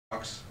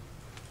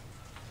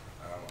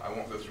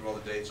won't go through all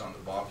the dates on the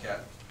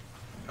bobcat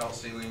pelt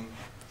sealing.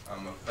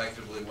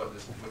 Effectively,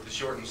 with the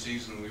shortened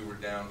season, we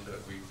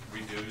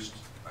reduced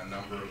a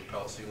number of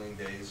pelt sealing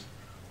days,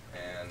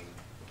 and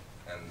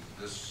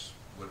this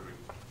would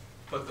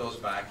put those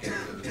back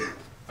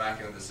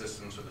into the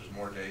system, so there's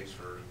more days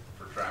for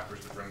trappers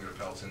to bring their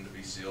pelts in to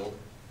be sealed.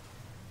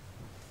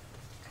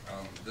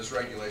 This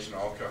regulation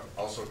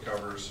also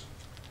covers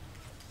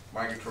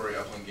migratory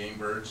upland game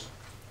birds,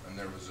 and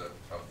there was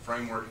a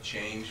framework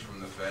change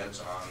from the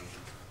feds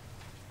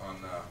on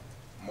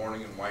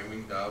mourning and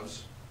white-winged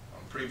doves.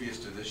 Previous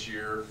to this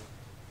year,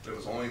 it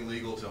was only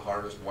legal to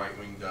harvest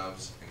white-winged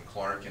doves in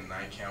Clark and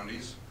Nye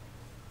counties,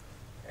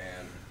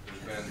 and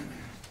there's been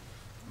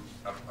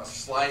a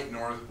slight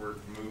northward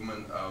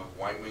movement of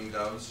white-winged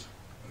doves,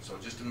 and so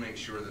just to make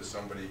sure that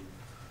somebody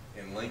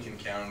in Lincoln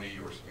County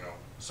or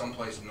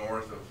someplace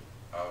north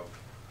of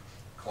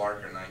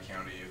Clark or Nye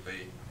County, if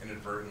they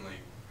inadvertently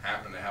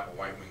happen to have a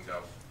white-winged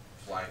dove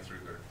fly through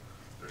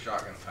their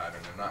shotgun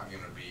pattern, they're not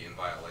going to be in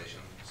violation.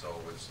 So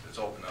it's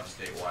open up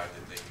statewide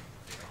that they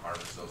can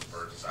harvest those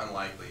birds. It's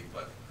unlikely,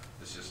 but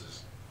this just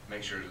is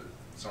make sure that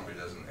somebody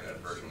doesn't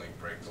inadvertently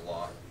break the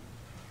law.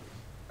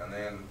 And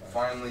then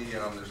finally,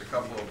 there's a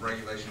couple of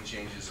regulation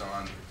changes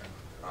on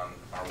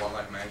our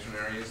wildlife management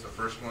areas. The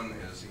first one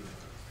is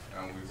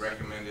we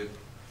recommended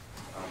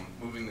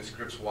moving the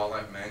Scripps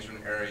Wildlife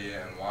Management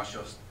Area and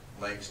Washoe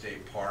Lake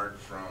State Park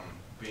from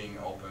being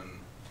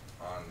open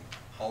on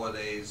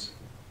holidays,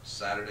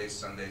 Saturdays,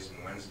 Sundays,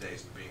 and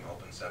Wednesdays to being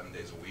open 7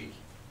 days a week.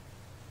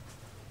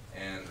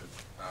 And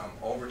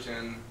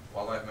Overton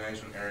Wildlife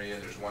Management Area,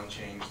 there's one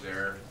change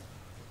there.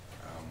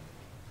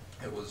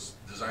 It was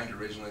designed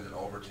originally that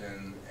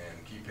Overton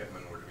and Key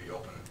Pittman were to be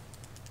open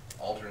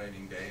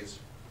alternating days,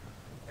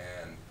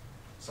 and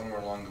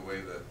somewhere along the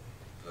way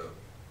the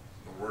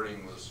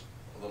wording was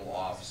a little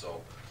off.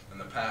 So in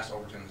the past,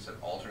 Overton said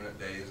alternate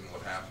days, and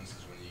what happens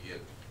is when you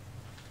get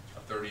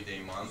a 30-day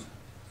month,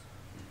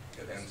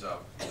 it ends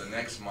up the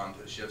next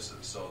month it shifts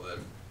it so that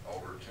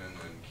Overton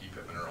and Key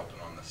Pittman are open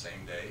on the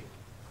same day.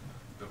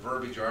 The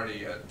verbiage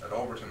already at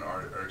Overton,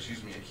 or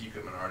excuse me, at Key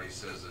Pittman already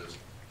says there's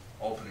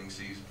opening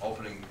season,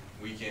 opening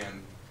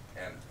weekend,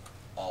 and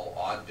all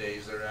odd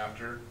days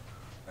thereafter.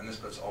 And this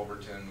puts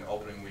Overton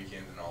opening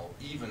weekend and all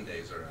even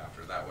days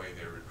thereafter. That way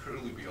they would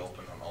truly be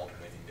open on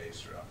alternating days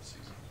throughout the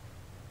season.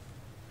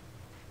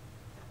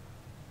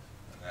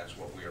 And that's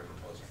what we are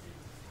proposing.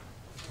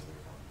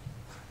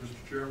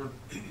 Mr. Chairman.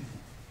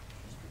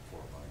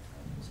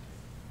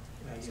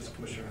 Yes,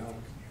 Commissioner Helm.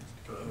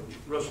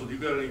 Russell, do you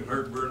got any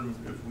heartburn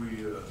if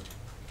we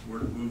were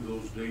to move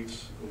those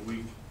dates a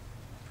week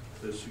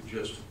as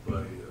suggested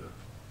by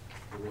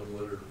the one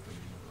letter from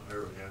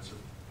Ira Hansen?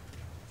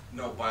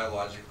 No,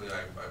 biologically,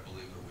 I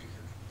believe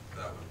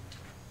that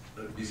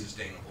would be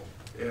sustainable.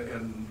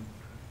 And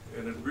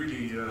it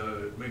really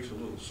it makes a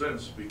little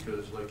sense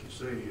because, like you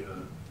say,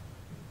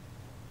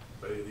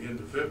 by the end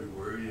of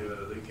February,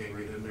 they can't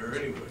get in there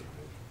anyway.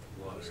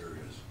 A lot of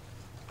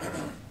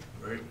areas,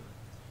 right?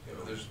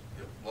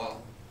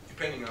 Well,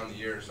 depending on the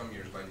year, some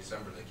years by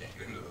December they can't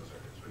get into those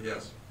areas. But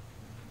yes.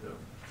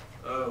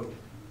 Yeah.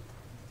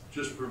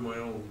 Just for my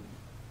own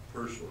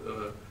personal,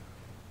 are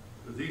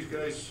these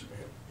guys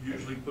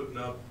usually putting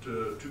out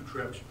 2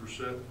 traps per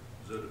set?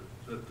 Is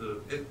that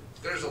the?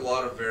 There's a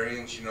lot of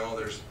variance.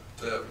 There's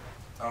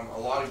a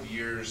lot of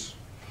years.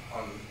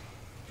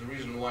 The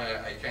reason why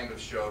I kind of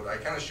showed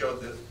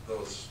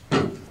those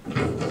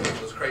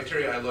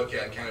criteria I look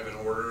at kind of in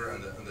order,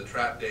 and the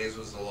trap days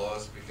was the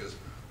lowest because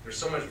there's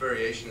so much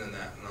variation in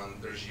that.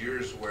 And there's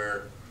years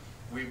where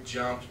we've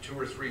jumped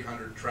 200 or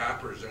 300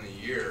 trappers in a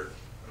year,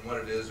 and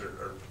what it is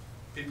are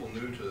people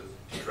new to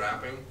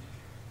trapping.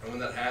 And when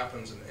that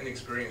happens, an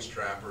inexperienced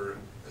trapper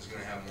is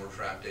going to have more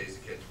trap days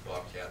to catch a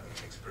bobcat than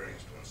an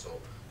experienced one. So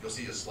you'll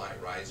see a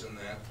slight rise in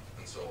that.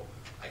 And so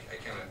you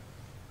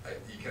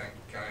can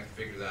kind of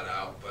figure that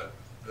out. But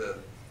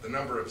the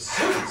number of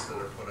sets that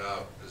are put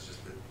out is just,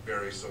 it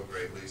varies so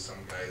greatly. Some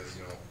guys,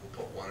 will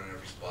put one in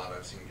every spot.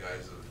 I've seen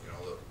guys that, that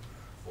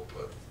will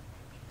put,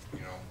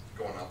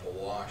 going up a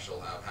wash,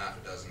 they'll have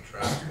half a dozen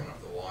traps going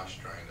up the wash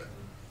trying to,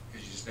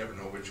 because you just never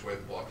know which way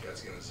the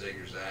bobcat's going to zig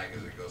or zag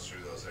as it goes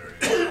through those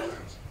areas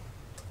sometimes.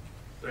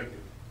 Thank you.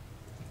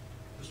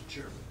 Mr.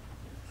 Chairman.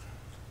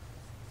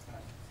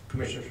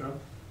 Commissioner Shawn?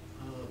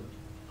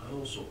 I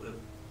also, it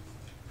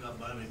got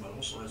by me, but I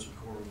also had some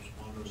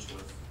correspondence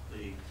with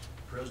the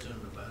president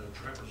of the Nevada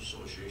Trappers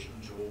Association,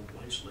 Joel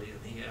Blakeslee,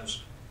 and he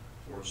asked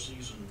for a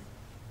season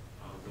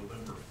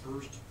November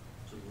 1st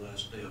to the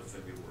last day of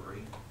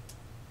February.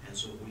 And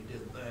so if we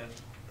did that,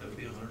 that would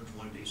be a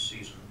 120-day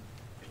season.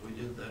 If we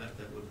did that,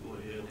 that would go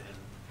ahead and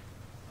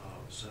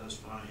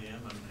satisfy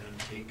him and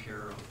take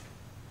care of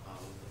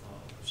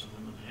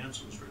Senator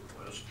Hansen's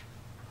request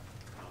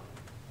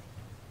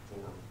for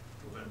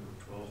November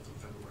 12th to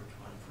February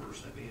 21st.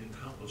 That'd be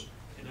encompassed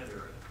in that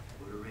area.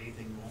 Would there be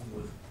anything wrong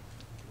with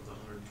a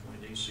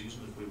 120-day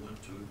season if we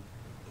went to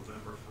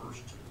November 1st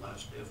to the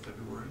last day of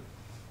February?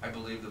 I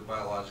believe that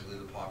biologically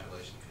the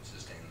population could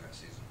sustain that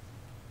season.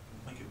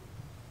 Thank you.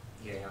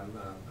 Yeah, I'm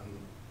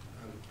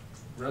I'm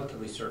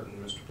relatively certain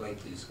Mr.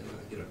 Blakely's going to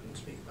get up and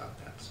speak about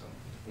that, so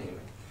anyway.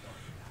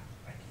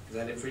 Is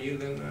that it for you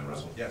then,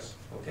 Russell? Yes.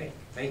 Okay,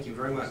 thank you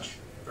very much.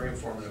 Very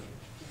informative.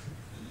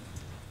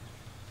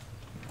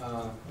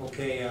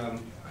 Okay,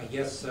 I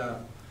guess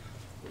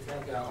we've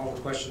had all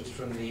the questions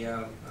from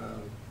the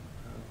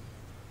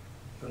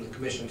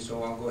commission,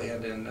 so I'll go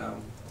ahead and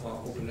I'll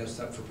open this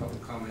up for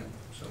public comment.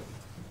 So,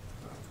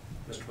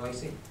 Mr.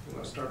 Blakely, you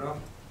want to start off?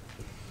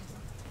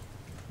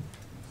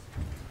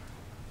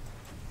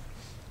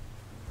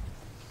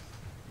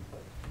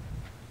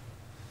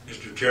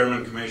 Mr.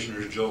 Chairman,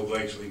 Commissioners, Joe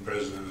Blakesley,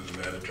 President of the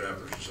Nevada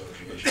Trappers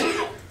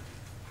Association.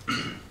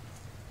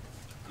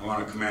 I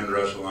want to commend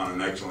Russell on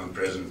an excellent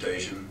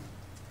presentation.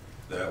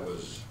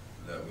 There's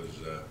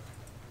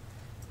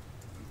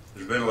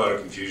been a lot of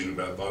confusion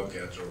about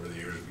bobcats over the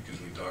years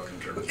because we talk in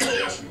terms of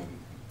decimal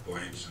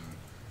points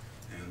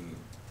and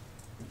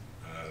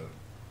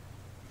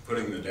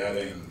putting the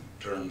data in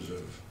terms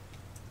of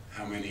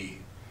how many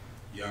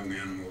young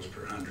animals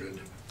per 100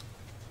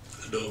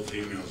 adult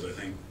females, I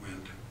think,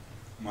 went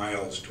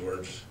miles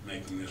towards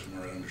making this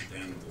more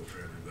understandable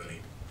for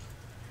everybody.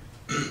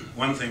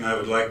 One thing I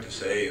would like to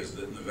say is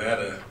that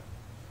Nevada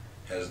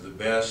has the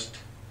best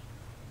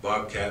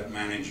bobcat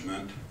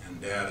management and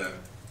data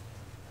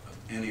of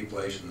any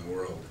place in the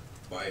world,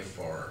 by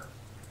far.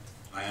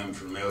 I am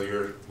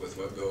familiar with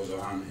what goes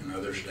on in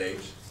other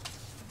states,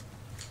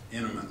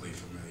 intimately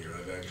familiar.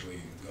 I've actually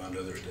gone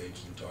to other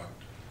states and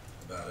talked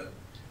about it,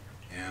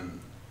 and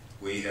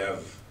we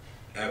have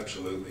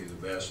absolutely the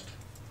best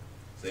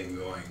thing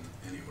going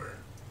anywhere.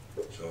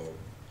 So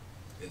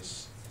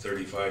it's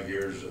 35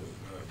 years of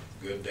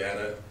good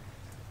data.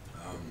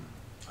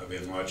 I've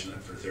been watching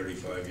it for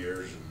 35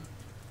 years,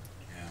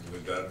 and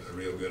we've got a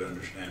real good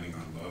understanding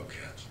on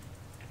bobcats.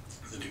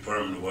 The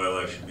Department of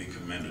Wildlife should be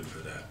commended for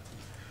that.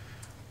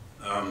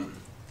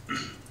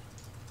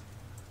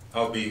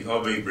 I'll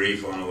be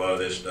brief on a lot of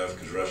this stuff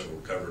because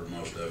Russell covered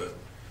most of it.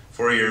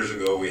 4 years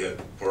ago, we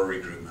had poor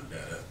recruitment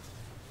data,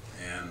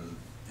 and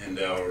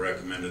NDOW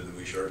recommended that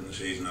we shorten the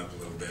season up a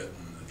little bit,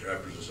 and the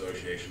Trappers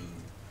Association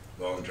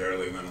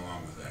voluntarily went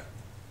along with that.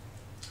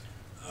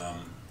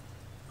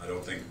 I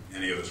don't think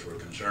any of us were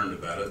concerned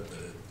about it, but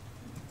it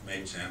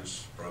made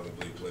sense,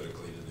 probably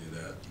politically, to do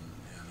that,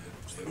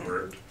 and it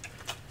worked.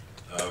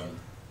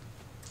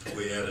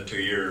 We had a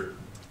 2-year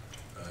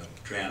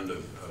trend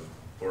of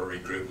poor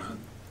recruitment.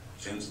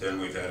 Since then,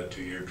 we've had a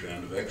 2-year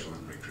trend of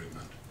excellent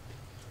recruitment.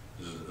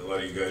 As a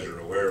lot of you guys are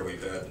aware,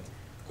 we've had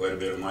quite a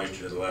bit of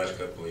moisture the last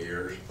couple of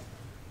years.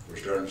 We're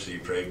starting to see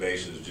prey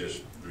bases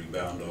just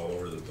rebound all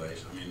over the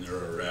place. I mean, there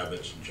are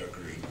rabbits and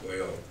chukars and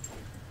quail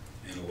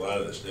in a lot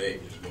of the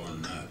state just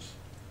going nuts.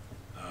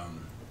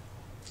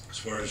 As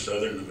far as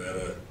southern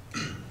Nevada,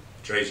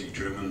 Tracy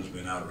Truman's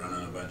been out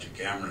running a bunch of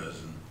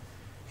cameras, and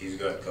he's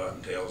got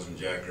cottontails and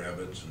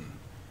jackrabbits and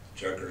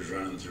chukars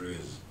running through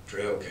his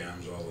trail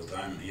cams all the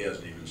time, and he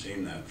hasn't even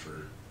seen that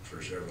for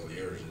several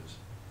years.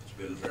 It's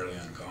been fairly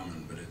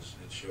uncommon, but it's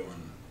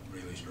showing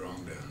really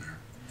strong down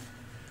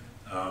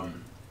there.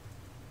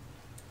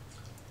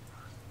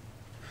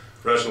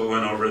 Russell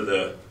went over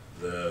the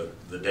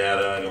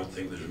data. I don't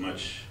think there's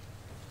much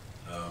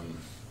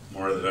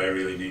more that I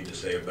really need to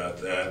say about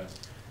that.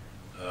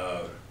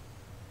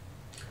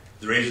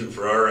 The reason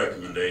for our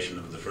recommendation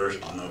of the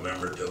 1st of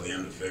November till the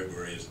end of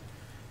February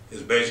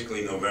is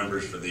basically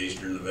November's for the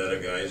eastern Nevada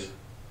guys.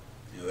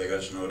 You know, they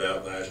got snowed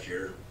out last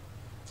year.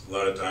 A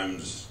lot of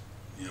times,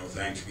 you know,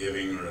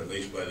 Thanksgiving, or at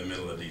least by the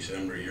middle of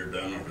December, you're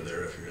done over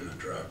there if you're in a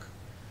truck.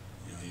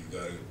 You know, you've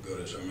got to go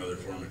to some other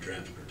form of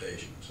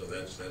transportation. So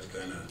that's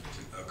kind of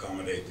to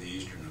accommodate the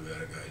eastern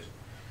Nevada guys.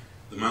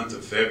 The month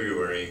of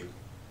February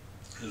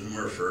is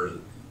more for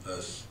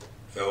us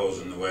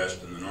fellows in the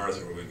west and the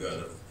north, where we've got,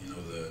 you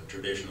know, the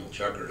traditional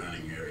chukar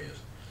hunting areas.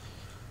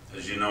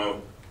 As you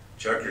know,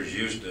 chukars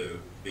used to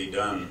be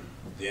done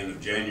at the end of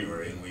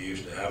January, and we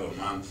used to have a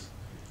month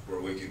where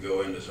we could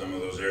go into some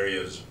of those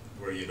areas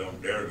where you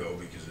don't dare go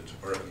because it's a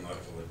parking lot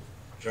full of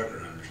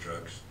chukar hunters'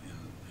 trucks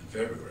in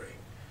February.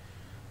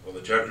 Well,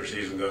 the chukar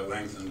season got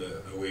lengthened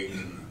a week,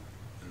 and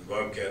the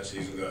bobcat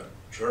season got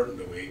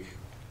shortened a week.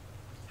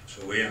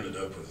 So we ended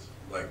up with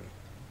like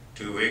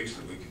 2 weeks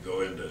that we could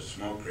go into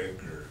Smoke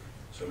Creek or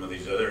some of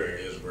these other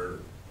areas where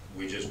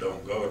we just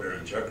don't go during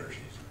chukar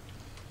season.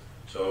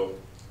 So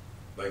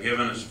by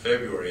giving us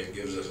February, it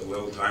gives us a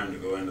little time to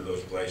go into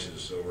those places,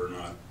 so we're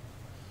not,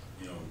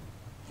 you know,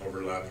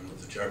 overlapping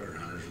with the chukar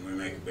hunters, and we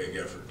make a big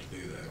effort to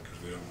do that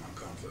because we don't want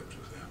conflicts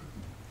with them.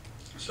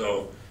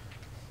 So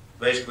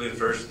basically, the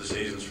first of the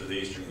season's for the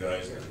eastern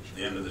guys,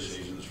 the end of the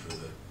season's for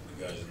the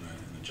guys in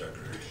the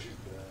chukar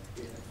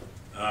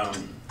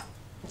area.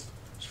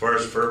 As far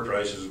as fur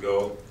prices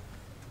go,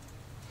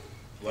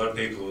 a lot of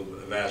people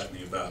have asked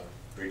me about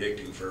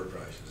predicting fur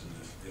prices, and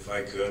if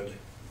I could,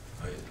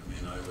 I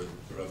mean, I would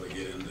probably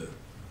get into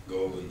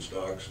gold and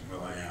stocks, and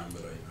well, I am,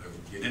 but I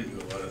would get into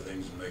a lot of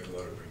things and make a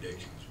lot of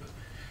predictions. But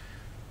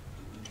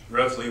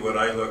roughly what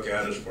I look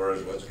at as far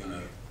as what's going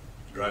to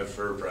drive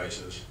fur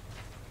prices,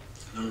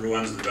 number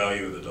one is the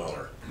value of the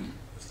dollar.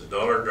 If the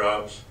dollar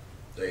drops,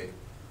 they,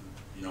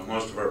 you know,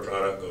 most of our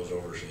product goes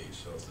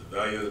overseas. So if the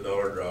value of the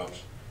dollar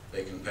drops,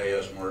 they can pay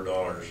us more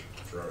dollars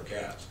for our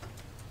cats.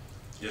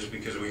 Just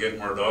because we get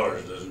more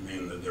dollars doesn't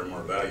mean that they're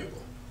more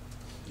valuable.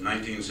 In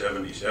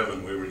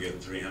 1977, we were getting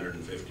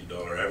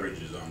 $350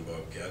 averages on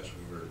bobcats.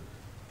 We were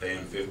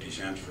paying 50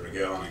 cents for a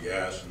gallon of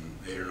gas and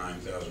 $8,000 or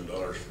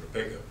 $9,000 for a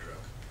pickup truck.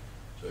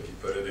 So if you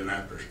put it in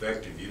that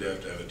perspective, you'd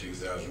have to have a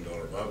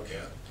 $2,000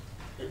 bobcat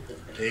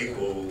to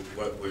equal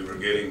what we were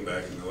getting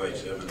back in the late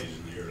 70s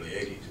and the early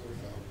 80s.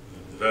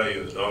 The value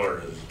of the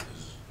dollar is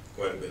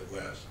quite a bit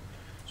less.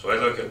 So I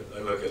look at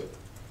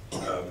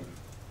the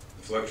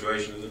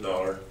fluctuation of the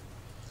dollar,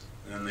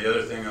 and the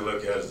other thing I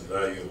look at is the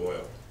value of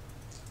oil.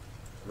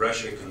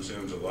 Russia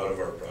consumes a lot of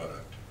our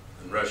product,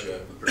 and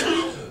Russia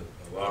produces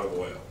a lot of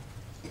oil.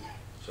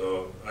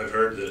 So I've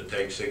heard that it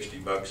takes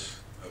 $60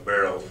 a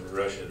barrel for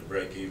Russia to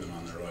break even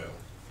on their oil.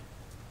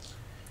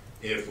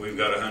 If we've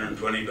got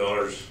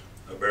 $120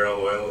 a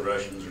barrel oil, the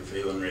Russians are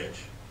feeling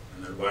rich,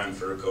 and they're buying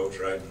fur coats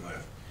right and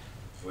left.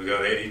 If we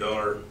got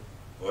 $80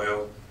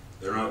 oil,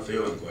 they're not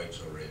feeling quite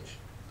so rich,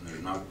 and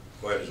there's not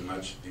quite as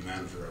much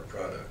demand for our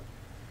product.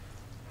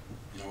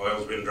 You know,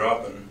 oil's been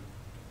dropping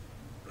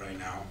right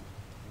now.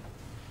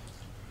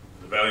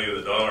 The value of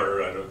the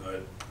dollar, I don't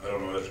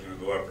know if it's going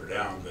to go up or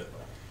down, but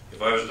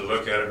if I was to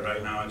look at it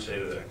right now, I'd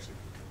say that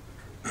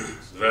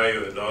the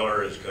value of the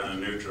dollar is kind of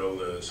neutral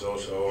to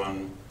so-so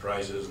on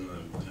prices, and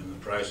the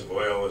price of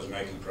oil is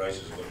making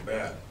prices look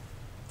bad.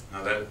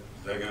 Now is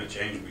that going to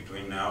change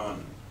between now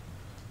and,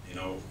 you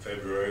know,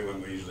 February when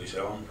we usually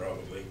sell them?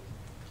 Probably,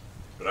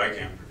 but I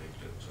can't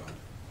predict it. So,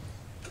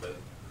 but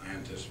I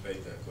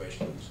anticipate that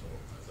question, so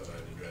I thought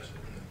I'd address it.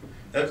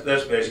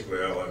 That's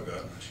basically all I've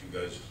got, unless you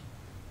guys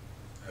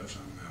have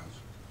something else.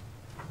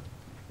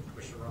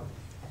 Commissioner Rob?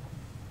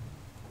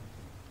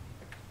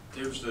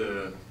 There's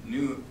the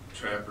new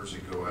trappers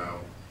that go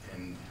out,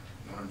 and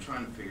what I'm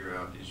trying to figure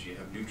out is you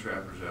have new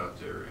trappers out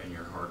there and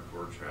your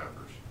hardcore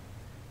trappers.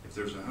 If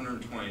there's a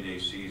 120-day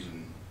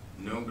season,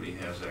 nobody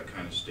has that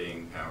kind of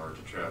staying power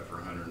to trap for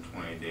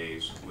 120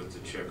 days with the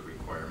check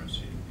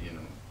requirements. You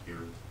know,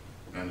 your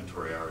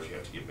mandatory hours you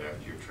have to get back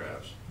to your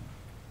traps.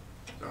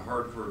 The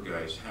hardcore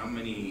guys, how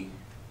many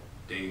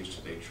days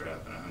do they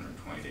trap in a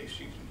 120-day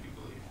season, do you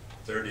believe?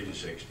 30 to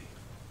 60.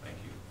 Thank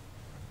you.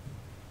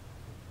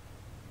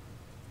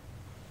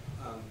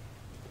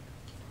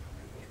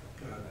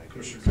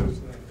 Commissioner Coates?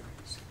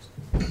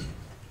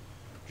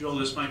 Joel,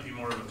 this might be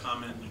more of a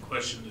comment and a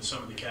question to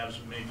some of the cabs,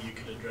 but maybe you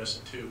could address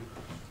it too.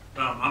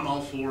 I'm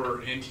all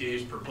for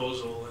NTA's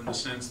proposal in the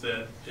sense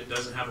that it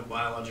doesn't have a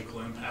biological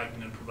impact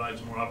and it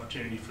provides more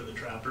opportunity for the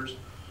trappers.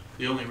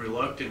 The only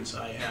reluctance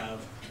I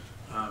have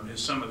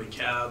is some of the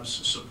cabs'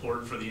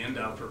 support for the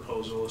end-out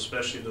proposal,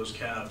 especially those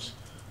cabs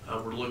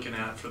we're looking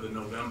at for the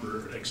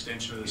November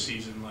extension of the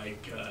season,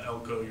 like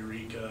Elko,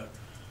 Eureka,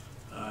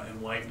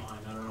 and White Pine.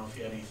 I don't know if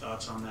you had any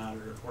thoughts on that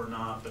or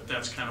not, but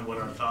that's kind of what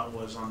our thought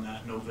was on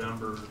that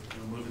November,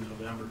 moving the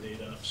November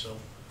date up. So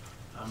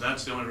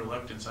that's the only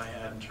reluctance I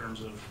had in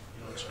terms of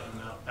expanding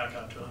back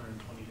out to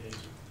 120 days.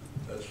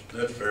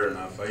 That's fair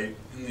enough. In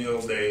the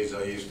old days,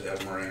 I used to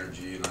have more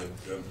energy, and I'd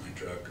jump my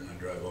truck and I'd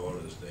drive all over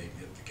the state and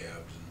hit the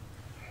cabs,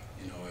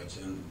 and I'd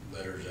send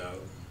letters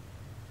out.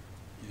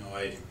 And,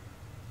 I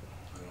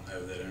don't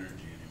have that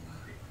energy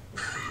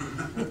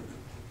anymore.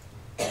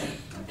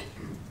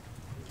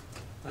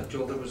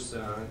 Joel, there was,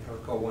 I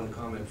recall one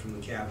comment from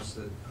the cabs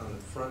that on the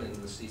front end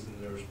of the season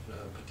there was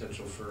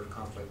potential for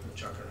conflict with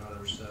chucker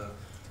hunters.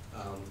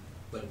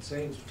 But it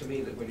seems to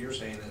me that what you're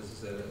saying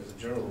is that as a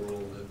general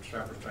rule, the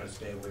trappers try to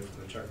stay away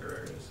from the chucker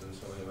areas. And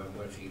so anyway,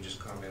 what if you could just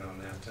comment on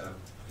that? I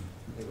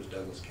think it was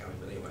Douglas County,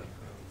 but anyway.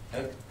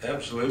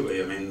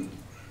 Absolutely. I mean,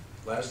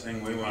 last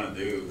thing we want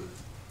to do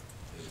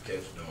is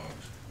catch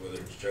dogs, whether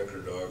it's chucker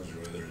dogs or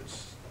whether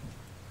it's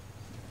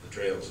the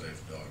trail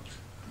safe dogs.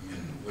 I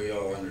mean, we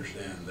all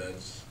understand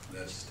that's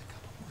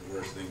the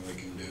worst thing we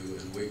can do,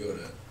 and we go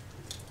to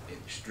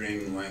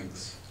extreme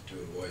lengths to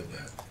avoid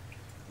that.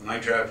 When I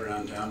trap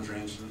around town, for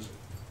instance,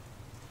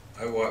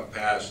 I walk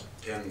past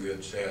 10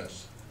 good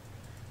sets,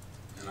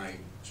 and I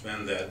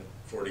spend that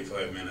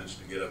 45 minutes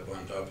to get up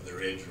on top of the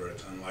ridge where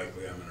it's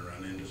unlikely I'm going to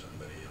run into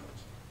somebody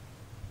else.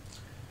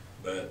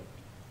 But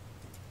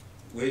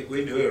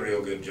we do a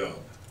real good job.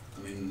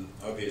 I mean,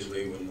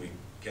 obviously when we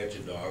catch a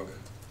dog,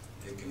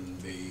 it can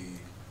be,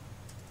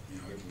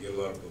 it can get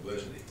a lot of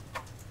publicity.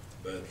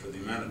 But for the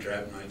amount of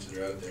trap nights that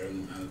are out there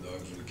and the amount of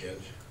dogs we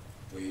catch,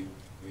 we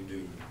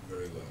do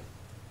very well.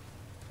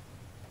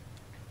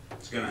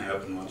 It's going to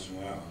happen once in a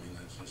while. I mean,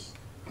 that's just,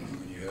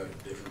 when you have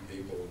different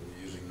people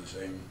using the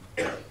same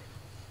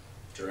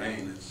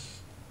terrain,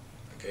 it's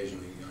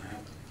occasionally going to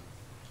happen.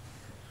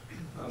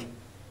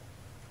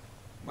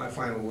 My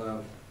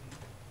final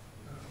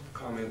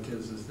comment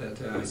is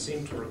that I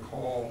seem to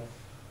recall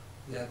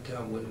that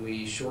when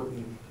we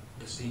shortened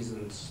the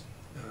seasons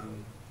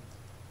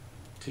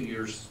 2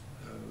 years,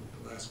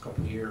 the last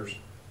couple of years,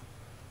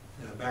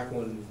 back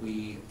when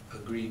we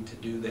agreed to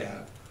do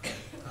that,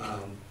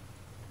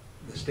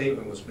 the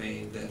statement was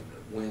made that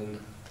when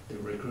the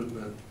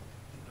recruitment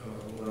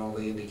when all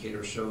the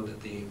indicators showed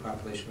that the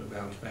population would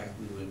bounce back,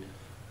 we would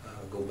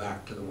go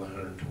back to the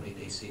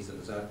 120-day season.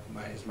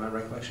 Is my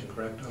recollection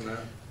correct on that?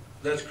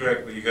 That's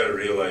correct, but you gotta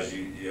realize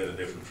you had a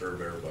different fur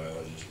bearer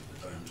biologist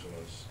at the time, so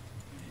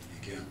you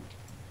can't,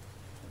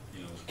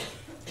 you know,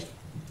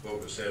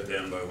 what was said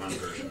then by one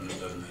person, it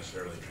doesn't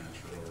necessarily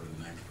transfer over to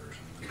the next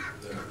person.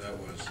 That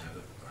was said at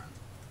the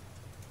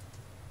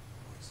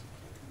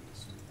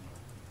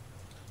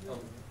time.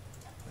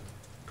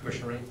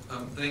 Commissioner Rain?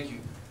 Thank you.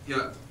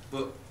 Yeah,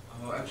 well,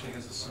 actually, I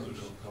guess it's under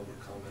public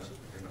comment.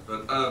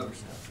 But, I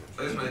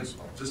guess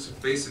just a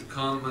basic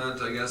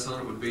comment, I guess, on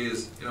it would be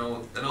is, you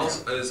know, and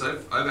also, as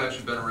I've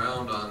actually been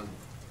around on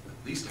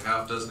at least a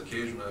half dozen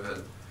occasions. I've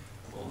had,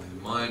 well,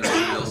 either mine or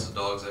somebody else's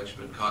dog's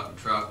actually been caught in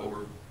trap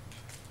over,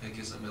 I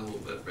guess I'm a little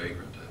bit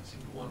vagrant. I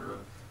seem to wonder,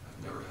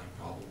 I've never had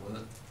a problem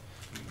with it.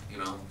 You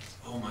know,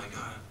 oh my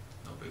God,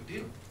 no big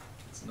deal.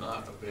 It's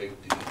not a big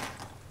deal.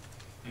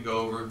 You go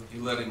over,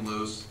 you let him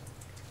loose.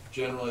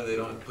 Generally, they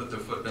don't put their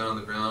foot down on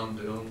the ground.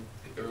 They don't,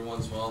 every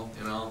once in a while,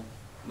 you know,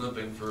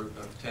 limping for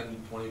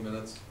 10, 20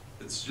 minutes.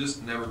 It's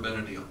just never been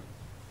a deal,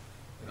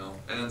 you know.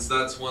 And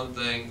that's one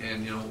thing,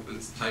 and you know,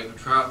 it's the type of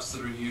traps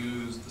that are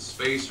used, the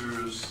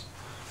spacers,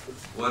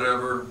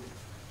 whatever.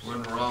 We're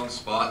in the wrong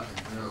spot,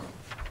 you know.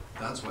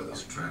 That's why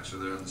those tracks are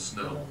there in the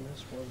snow.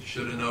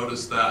 Should have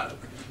noticed that.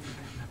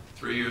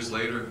 3 years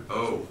later,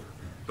 oh.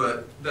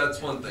 But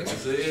that's one thing,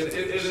 it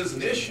is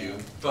an issue,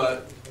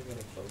 but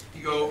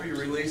you go over, you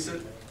release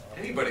it,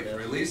 anybody can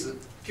release it,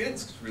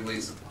 kids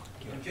release it.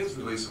 Kids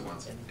release it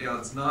once. Yeah,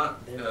 it's not,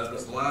 it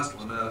was the last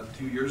one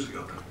 2 years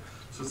ago now,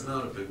 so it's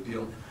not a big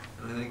deal.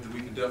 And I think that we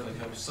can definitely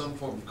have some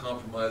form of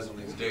compromise on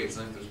these dates.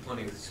 I think there's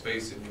plenty of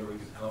space in where we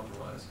can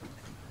compromise.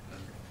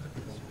 And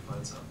we'll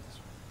find some.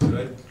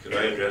 Could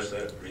I address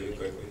that really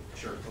quickly?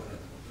 Sure, go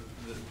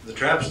ahead. The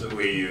traps that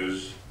we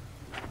use,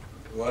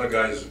 a lot of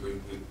guys,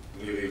 we've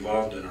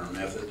evolved in our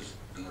methods,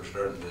 and we're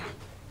starting to,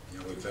 you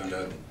know, we found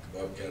out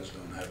bobcats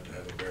don't have to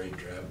have a buried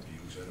trap. You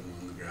can set them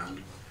on the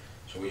ground.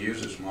 So we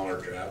use a smaller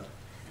trap.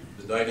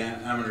 The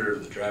diameter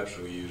of the traps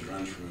we use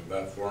runs from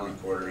about 4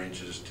 1/4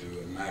 inches to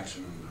a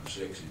maximum of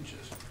 6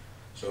 inches.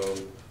 So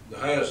the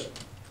highest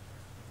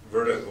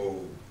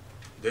vertical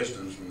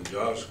distance from the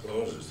jaws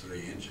closed is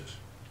 3 inches.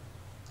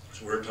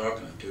 So we're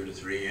talking a 2 to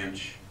 3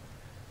 inch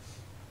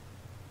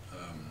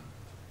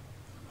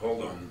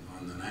hold on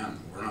an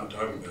animal. We're not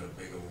talking about a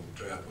big old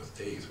trap with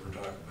teeth. We're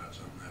talking about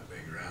something that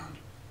big around.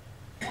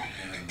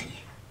 And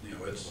you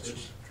know,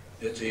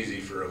 it's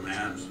easy for a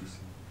man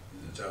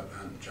that's out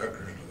hunting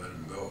chuckers to let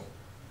him go.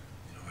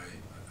 You know,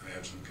 I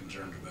have some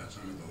concerns about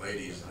some of the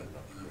ladies that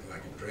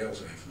like a trail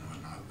safe and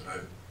whatnot, but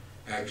I've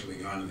actually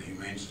gone to the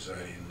Humane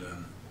Society and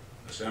done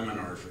a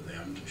seminar for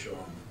them to show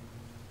them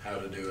how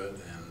to do it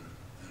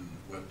and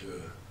what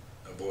to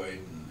avoid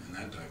and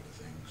that type of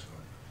thing. So,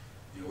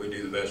 you know, we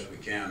do the best we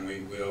can.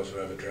 We also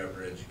have a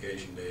trapper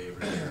education day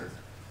every year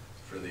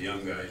for the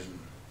young guys and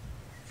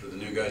for the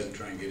new guys that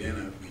try and get in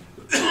it.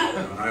 You know,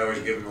 and I always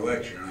give them a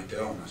lecture and I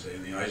tell them, I say,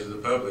 in the eyes of the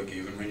public,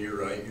 even when you're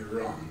right, you're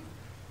wrong.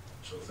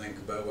 So think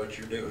about what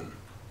you're doing.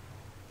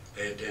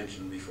 Pay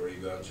attention before you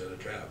go out and set a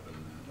trap. And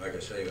like I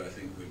say, I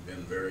think we've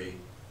been very,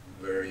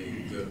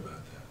 very good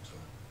about that. So.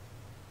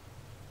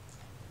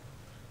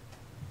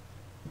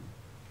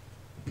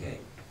 Okay,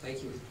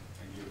 thank you.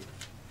 Thank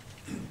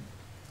you.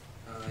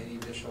 Any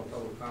additional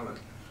public comment?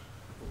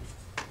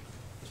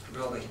 Mr.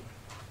 Belding,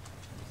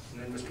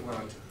 and then Mr.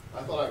 Wellington.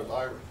 I thought I was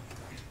Irish.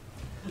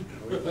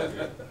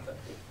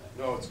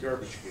 No, it's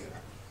garbage can.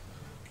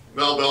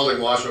 Mel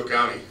Belding, Washoe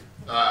County.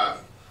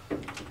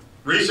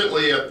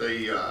 Recently at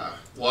the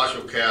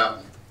Washoe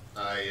Cap,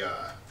 I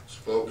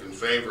spoke in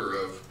favor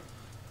of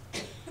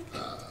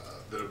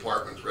the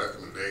department's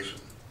recommendation.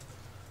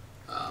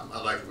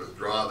 I'd like to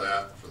withdraw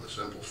that for the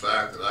simple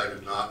fact that I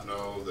did not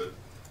know that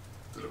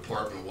the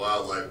Department of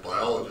Wildlife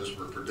biologists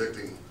were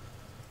predicting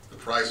the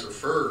price of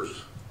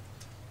furs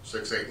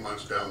 6-8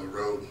 months down the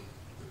road.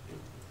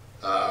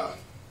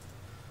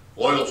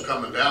 Oil's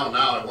coming down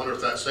now. I wonder if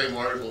that same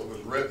article that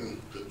was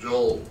written that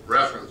Joel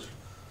referenced,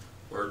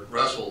 or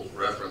Russell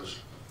referenced,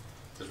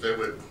 if they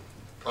would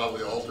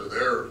probably alter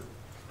their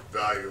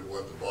value of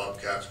what the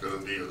bobcat's going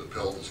to be or the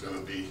pelt is going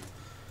to be.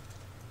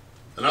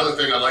 Another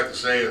thing I'd like to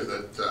say is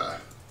that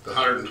the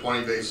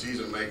 120-day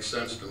season makes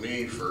sense to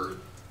me for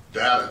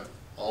data.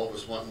 All of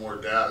us want more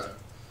data,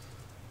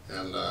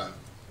 and the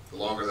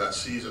longer that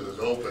season is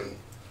open,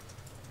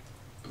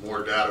 the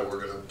more data we're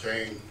going to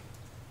obtain.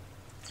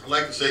 I'd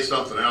like to say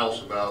something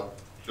else about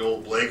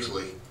Joel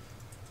Blakesley.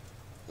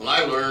 When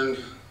I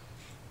learned,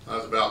 I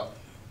was about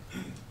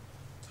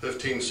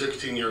 15,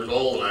 16 years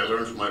old, and I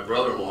learned from my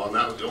brother-in-law, and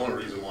that was the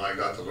only reason why I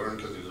got to learn,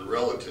 because he's a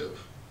relative.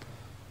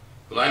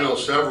 But I know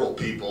several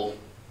people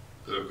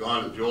that have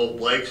gone to Joel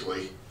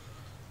Blakesley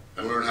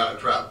and learned how to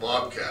trap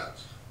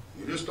bobcats.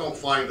 You just don't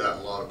find that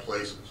in a lot of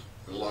places,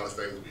 in a lot of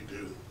things we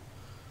do.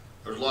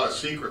 There's a lot of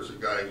secrets that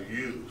guys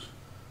use.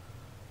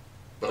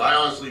 But I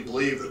honestly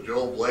believe that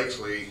Joel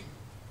Blakesley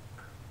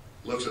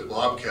looks at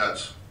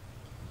bobcats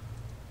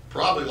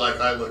probably like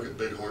I look at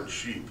bighorn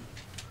sheep.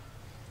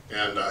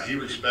 And he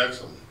respects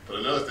them. But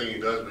another thing he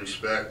does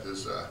respect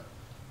is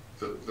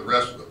the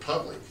rest of the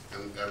public.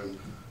 And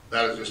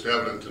that is just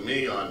evident to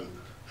me on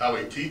how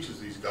he teaches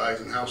these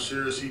guys and how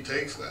serious he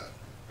takes that.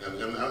 And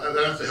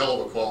that's a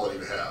hell of a quality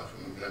to have.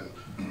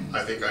 And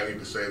I think I need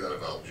to say that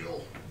about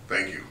Joel.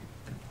 Thank you.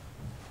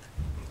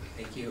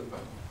 Thank you.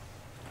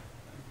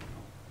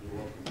 You're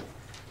welcome.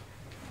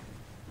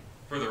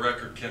 For the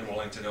record, Ken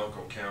Wellington,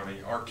 Elko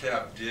County. Our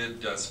CAB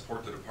did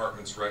support the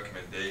department's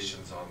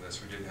recommendations on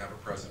this. We didn't have a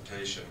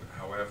presentation.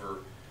 However,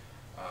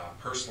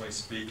 personally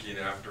speaking,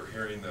 after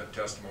hearing the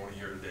testimony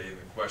here today and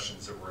the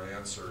questions that were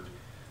answered,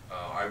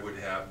 I would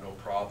have no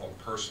problem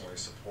personally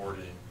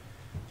supporting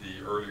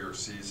the earlier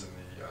season,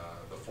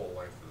 the full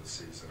length of the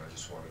season. I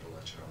just wanted to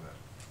let you know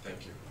that.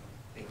 Thank you.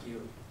 Thank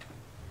you.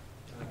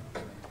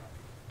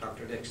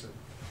 Dr. Dixon.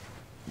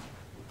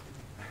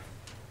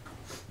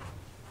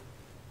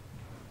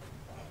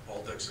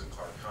 Paul Dixon,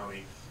 Clark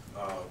County.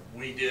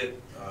 We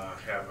did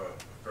have a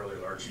fairly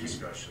large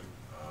discussion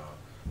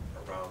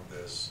around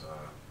this.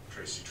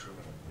 Tracy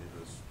Truman, I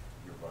believe, is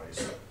your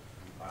vice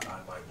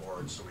on my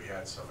board, so we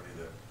had somebody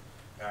that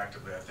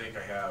actively, I think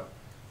I have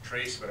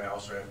Tracy, but I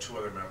also have two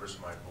other members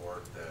of my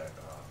board that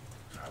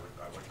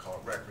I would call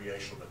it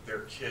recreational, but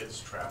their kids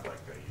trap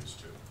like they used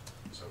to,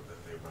 so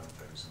that they run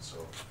things. And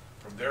so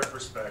from their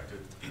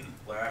perspective,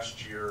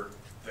 last year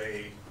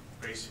they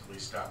basically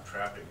stopped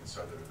trapping in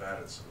southern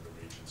Nevada in some of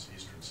the regions,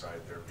 eastern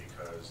side there,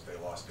 because they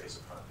lost days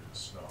of hunt due to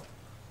snow.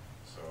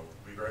 So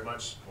we very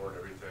much support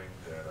everything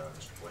that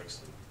Mr.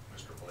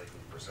 Blakely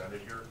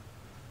presented here.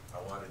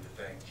 I wanted to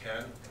thank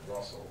Ken and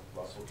Russell.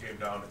 Russell came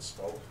down and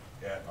spoke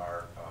at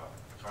our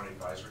county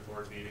advisory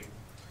board meeting,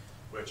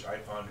 which I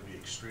found to be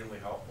extremely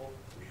helpful.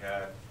 We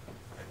had,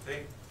 I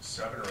think,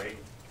 7 or 8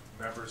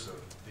 members of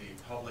the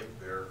public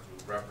there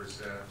who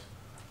represent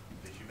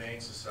the Humane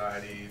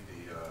Society,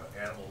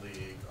 the Animal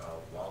League,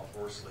 Wild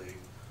Horse League,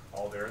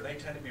 all there. And they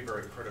tend to be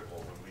very critical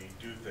when we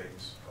do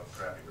things of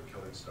trapping or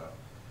killing stuff.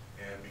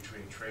 And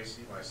between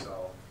Tracy,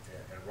 myself,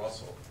 and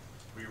Russell,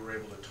 we were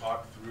able to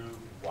talk through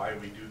why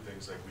we do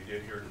things like we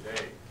did here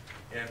today.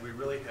 And we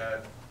really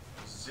had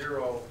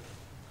zero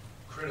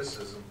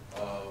criticism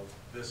of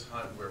this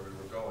hunt where we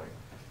were going.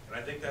 And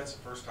I think that's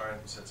the first time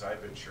since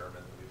I've been chairman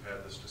that we've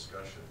had this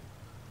discussion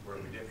where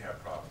we didn't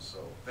have problems. So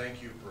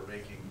thank you for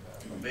making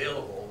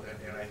available,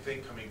 and I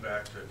think coming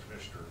back to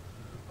Commissioner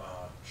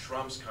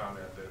Schrump's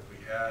comment that if we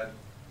had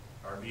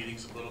our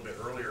meetings a little bit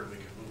earlier and we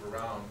could move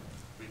around,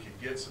 we could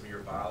get some of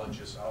your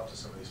biologists out to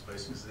some of these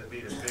places, because it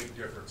made a big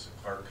difference in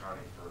Clark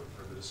County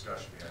for the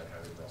discussion we had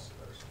having Russell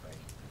there. So thank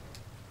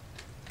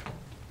you.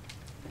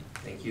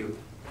 Thank you.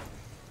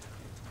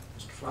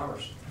 Mr.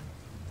 Flowers.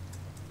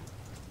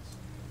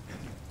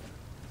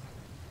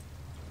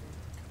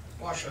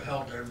 Washoe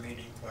held their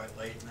meeting quite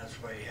late, and that's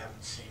why you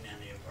haven't seen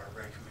any of our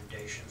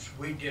recommendations.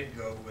 We did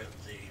go with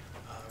the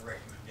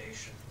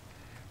recommendation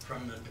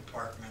from the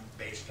department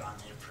based on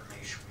the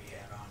information we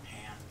had on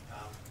hand.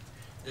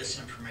 This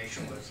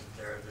information wasn't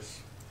there. This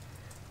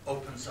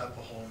opens up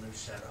a whole new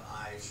set of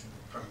eyes, and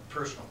from a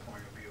personal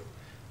point of view,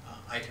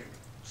 I could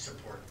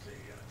support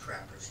the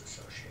Trappers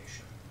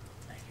Association.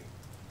 Thank you.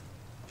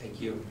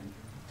 Thank you.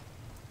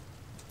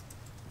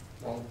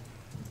 Walt.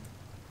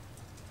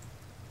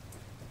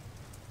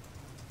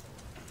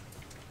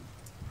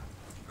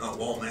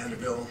 Walt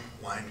Mandeville,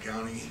 Lyon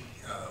County.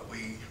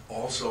 We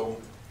also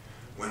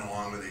went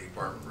along with the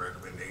department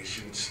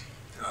recommendations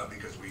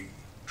because we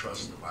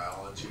trust the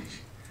biology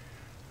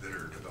that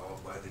are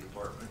developed by the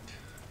department.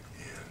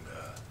 And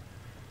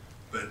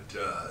but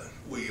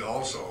we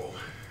also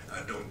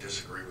don't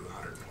disagree with a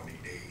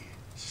 120-day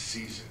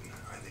season.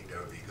 I think that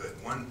would be good.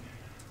 One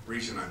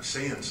reason I'm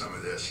saying some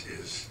of this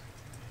is,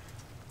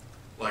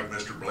 like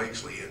Mr.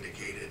 Blakesley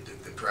indicated,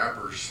 that the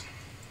trappers,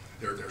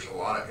 there's a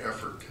lot of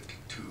effort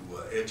to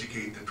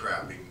educate the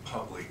trapping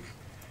public,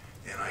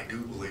 and I do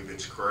believe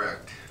it's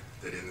correct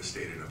that in the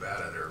state of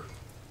Nevada they're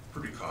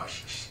pretty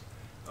cautious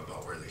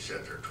about where they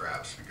set their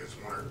traps, because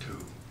 1 or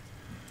 2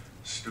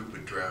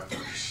 stupid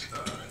trappers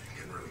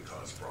can really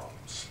cause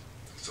problems.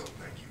 So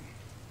thank you.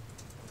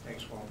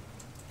 Thanks, Walt.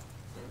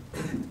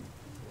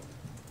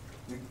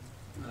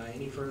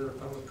 Any further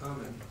public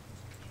comment?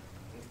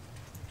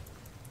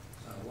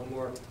 One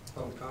more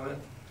public comment.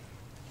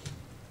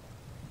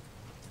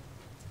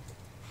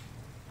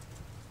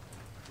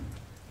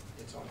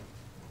 It's on.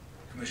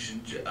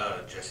 Commission,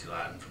 Jesse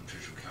Latin from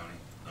Churchill County.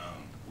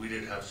 We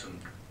did have some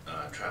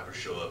trappers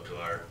show up to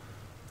our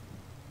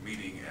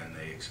meeting, and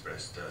they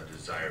expressed a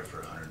desire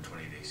for a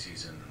 120-day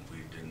season. And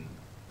we didn't.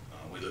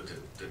 We looked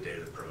at the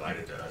data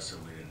provided to us,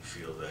 and we didn't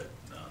feel that.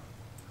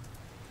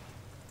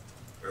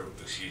 Or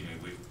excuse me,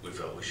 we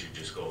felt we should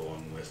just go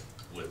along with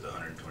the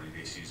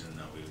 120-day season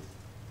that we,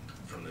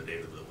 from the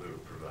data that we were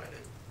provided.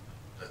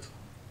 That's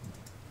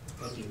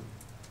all. Thank you.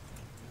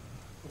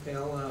 Okay,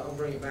 I'll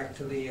bring it back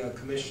to the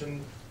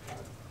commission.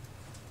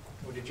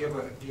 Oh, do you have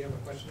a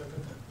question?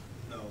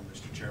 No,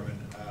 Mr. Chairman.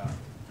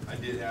 I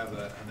did have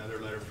another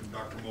letter from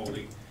Dr.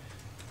 Moldy.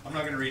 I'm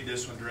not going to read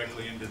this one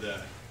directly into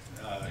the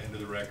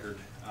record,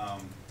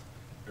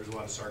 there's a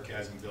lot of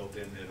sarcasm built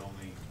in that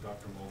only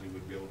Dr. Moldy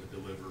would be able to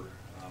deliver.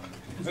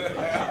 But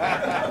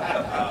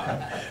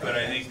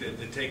I think that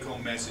the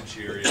take-home message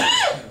here is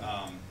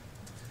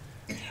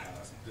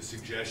the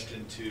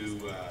suggestion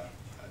to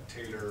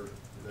tailor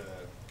the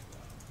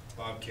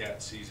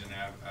bobcat season,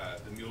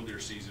 the mule deer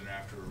season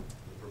after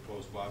the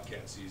proposed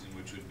bobcat season,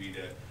 which would be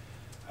to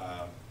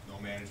no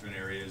management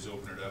areas,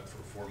 open it up for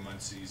a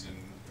 4-month season,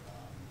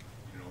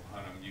 you know,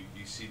 hunt them.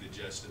 You see the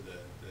gist of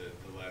the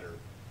letter.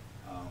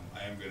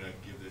 I am going to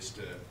give this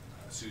to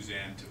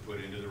Suzanne to put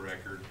into the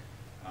record.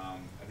 I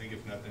think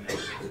if nothing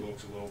else, it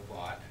evokes a little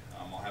thought.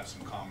 I'll have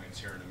some comments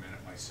here in a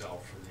minute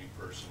myself for me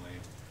personally.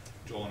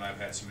 Joel and I have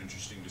had some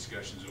interesting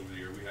discussions over the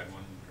year. We had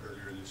one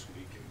earlier this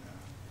week, and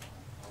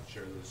I'll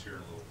share those here in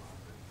a little while.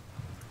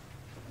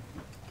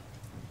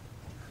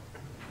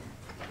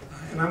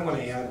 And I want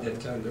to add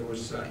that there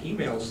was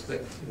emails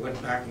that went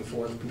back and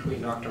forth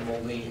between Dr.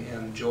 Moldy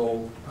and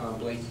Joel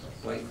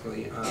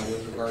Blakely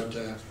with regard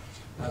to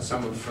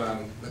some of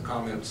the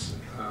comments.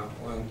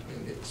 Well,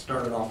 it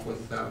started off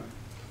with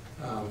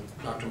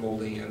Dr.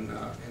 Moldy and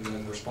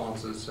then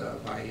responses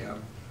by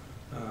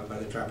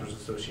the Trappers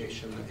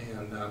Association,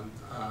 and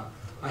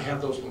I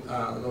have those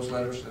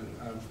letters. And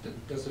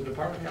does the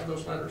department have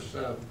those letters?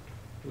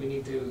 Do we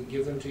need to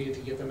give them to you to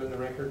get them in the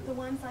record? The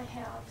ones I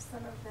have,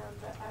 some of them,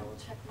 but I will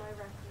check my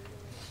record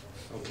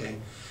and make sure. Okay.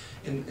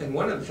 And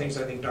one of the things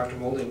I think Dr.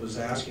 Moldy was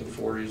asking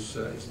for is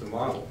the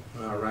model,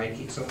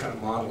 right? Some kind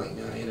of modeling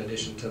in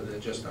addition to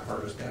just the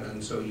harvest data.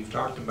 And so you've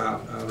talked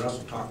about,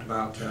 Russell talked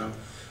about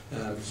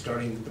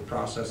starting the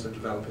process of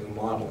developing a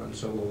model. And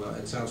so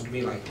it sounds to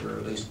me like we're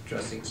at least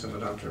addressing some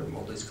of Dr.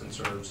 Moldy's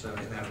concerns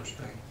in that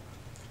respect.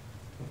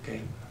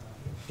 Okay.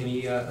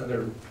 Any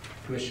other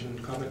commission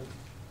comment?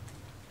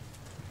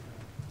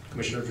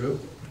 Commissioner Drew?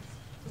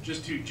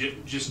 Just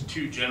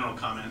two general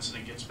comments,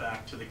 and it gets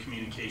back to the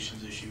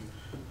communications issue.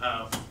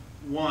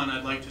 One,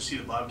 I'd like to see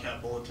the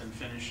Bobcat Bulletin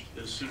finished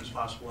as soon as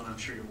possible, and I'm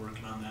sure you're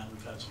working on that.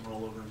 We've had some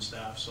rollover in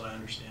staff, so I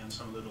understand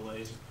some of the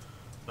delays.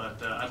 But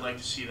I'd like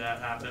to see that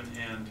happen,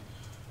 and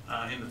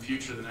in the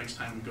future, the next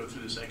time we go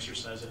through this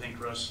exercise, I think,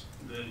 Russ,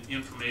 the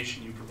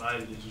information you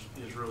provided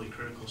is really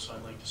critical, so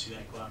I'd like to see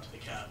that go out to the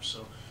CAP.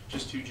 So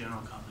just two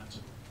general comments.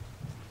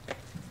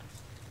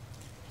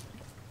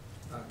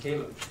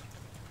 Caleb.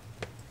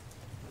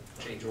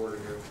 Change order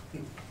here.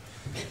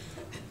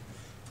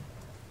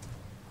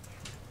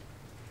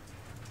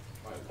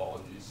 My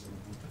apologies.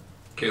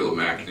 Caleb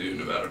McAdoo,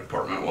 Nevada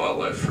Department of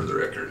Wildlife, for the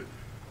record.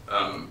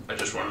 I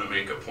just wanted to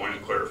make a point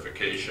of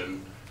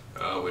clarification,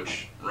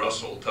 which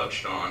Russell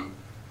touched on.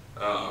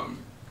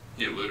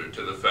 He alluded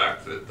to the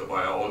fact that the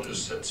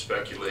biologists had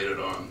speculated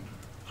on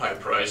high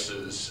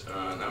prices,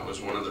 and that was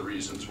one of the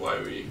reasons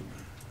why we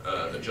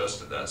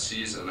adjusted that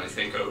season. I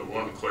think I would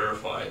want to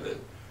clarify that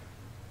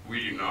we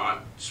do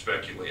not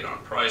speculate on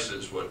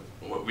prices.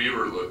 What we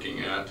were looking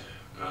at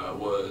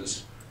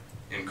was,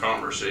 in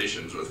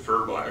conversations with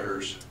fur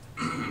buyers,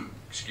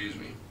 excuse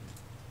me,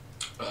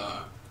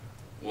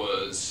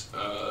 was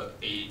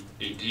a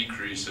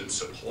decrease in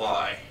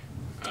supply.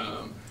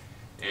 And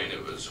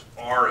it was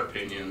our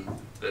opinion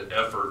that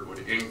effort would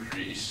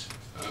increase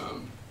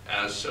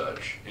as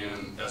such.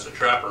 And as a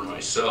trapper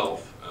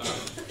myself,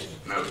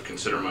 and I would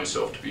consider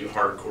myself to be a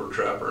hardcore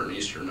trapper in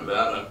eastern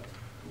Nevada,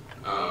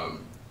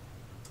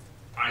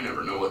 I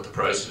never know what the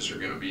prices are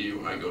going to be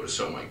when I go to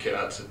sell my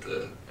cats at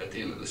the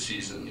end of the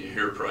season. You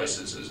hear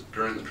prices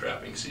during the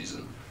trapping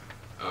season.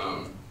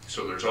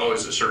 So there's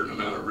always a certain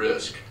amount of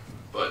risk.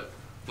 But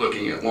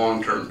looking at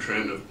long-term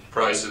trend of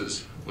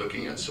prices,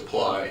 looking at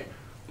supply,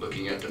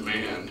 looking at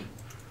demand,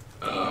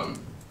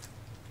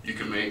 you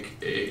can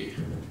make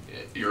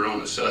your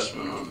own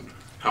assessment on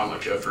how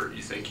much effort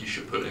you think you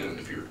should put in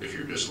if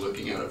you're just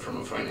looking at it from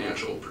a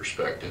financial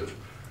perspective.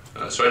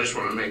 So I just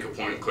want to make a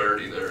point of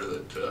clarity there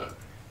that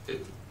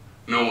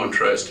no one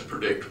tries to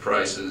predict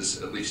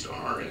prices, at least on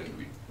our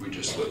end. We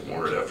just look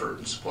more at effort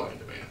and supply and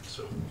demand.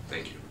 So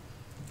thank you.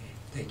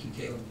 Thank you,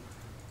 Caleb.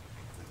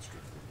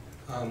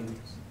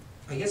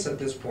 I guess at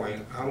this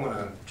point, I want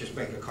to just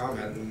make a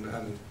comment.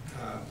 And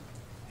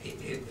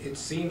it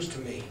seems to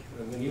me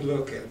that when you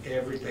look at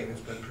everything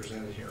that's been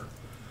presented here,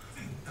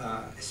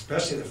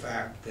 especially the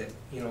fact that,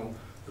 the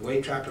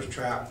way trappers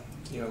trap,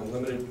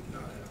 limited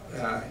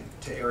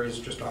to areas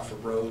just off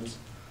of roads,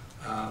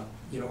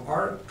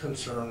 our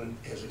concern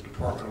as a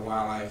Department of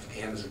Wildlife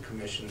and as a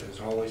commission is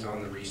always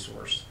on the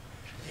resource.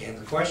 And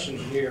the question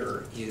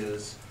here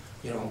is,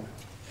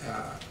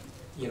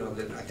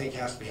 that I think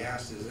has to be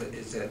asked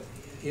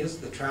is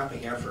the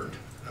trapping effort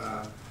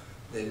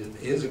that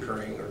is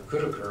occurring or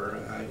could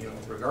occur,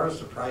 regardless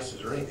of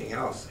prices or anything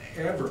else,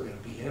 ever going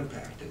to be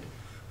impacted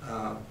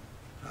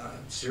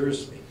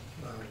seriously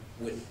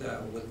with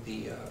the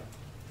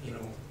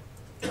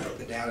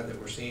the data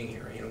that we're seeing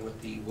here, with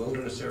the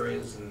wilderness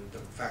areas and the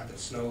fact that it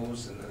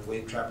snows and the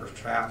way trappers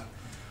trap.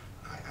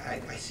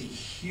 I see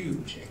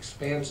huge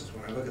expanses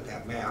when I look at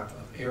that map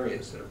of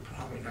areas that are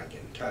probably not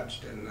getting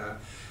touched, and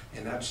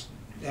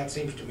that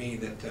seems to me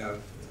that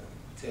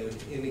to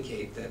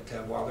indicate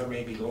that while there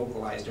may be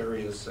localized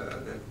areas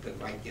that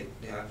might get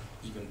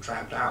even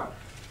trapped out,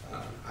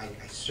 I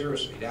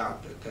seriously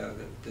doubt that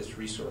this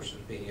resource is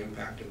being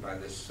impacted by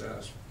this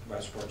by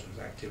sportsman's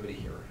activity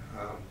here.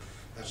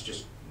 That's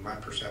just my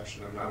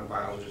perception. I'm not a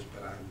biologist,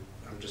 but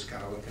I'm just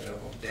kind of looking at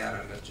all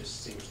data, and it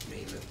just seems to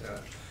me that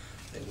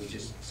we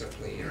just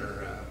simply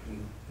are,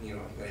 going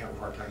to have a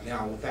hard time.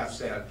 Now, with that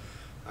said,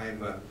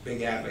 I'm a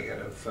big advocate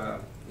of,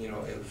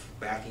 of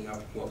backing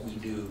up what we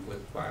do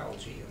with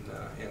biology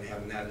and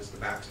having that as the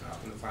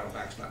backstop and the final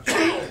backstop. So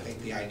I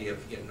think the idea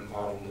of getting the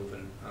model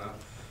moving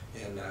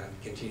and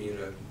continue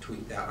to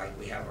tweak that like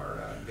we have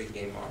our big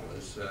game model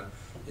is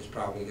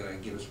probably going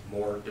to give us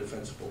more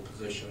defensible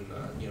position,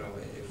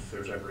 if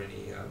there's ever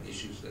any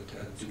issues that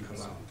do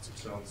come up.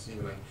 So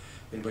anyway,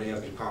 if anybody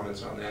has any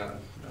comments on that,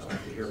 I'd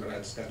like to hear. But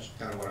that's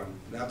kind of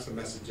that's the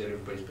message that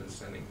everybody's been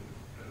sending,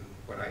 and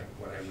what I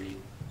read.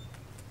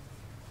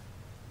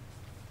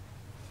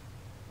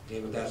 Okay,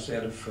 with that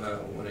said, if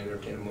I want to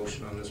entertain a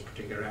motion on this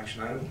particular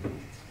action item.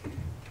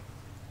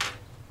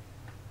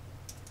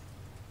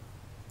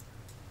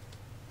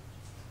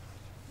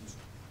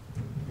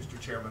 Mr.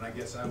 Chairman, I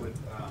guess I would,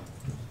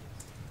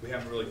 we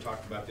haven't really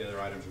talked about the other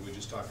items. Are we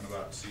just talking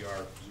about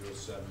CR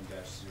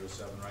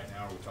 07-07 right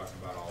now, or are we talking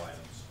about all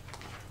items?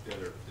 The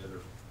other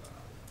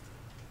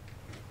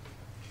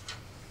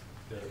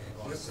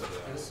This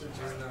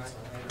agenda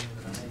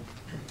item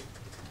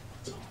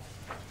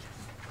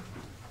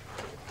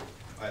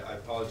I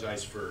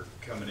apologize for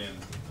coming in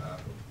on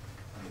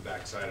the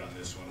backside on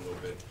this one a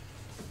little bit.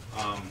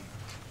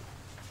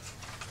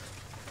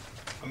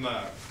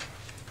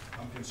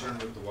 I'm concerned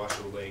with the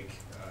Washoe Lake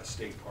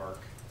State Park,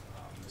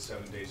 the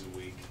 7 days a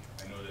week.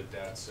 I know that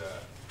that's,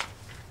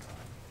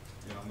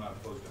 I'm not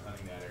opposed to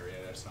hunting that area.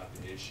 That's not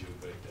the issue,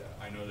 but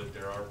I know that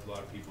there are a lot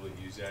of people that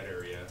use that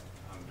area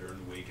during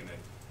the week, and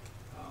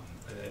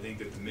I think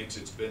that the mix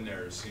that's been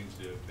there seems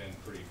to have been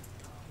pretty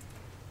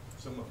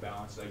somewhat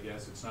balanced, I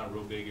guess. It's not a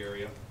real big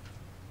area,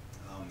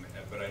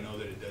 but I know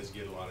that it does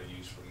get a lot of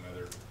use from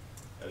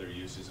other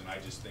uses, and I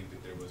just think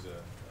that there was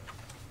a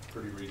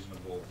pretty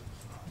reasonable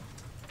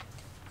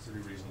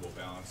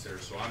balance there.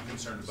 So I'm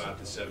concerned about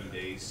the 7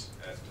 days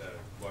at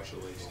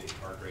Washoe Lake State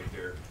Park right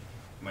there.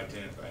 My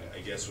tenant, I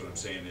guess what I'm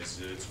saying is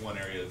that it's one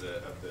area of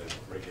the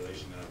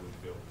regulation that I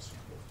wouldn't be able to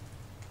support.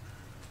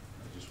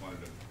 I just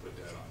wanted to put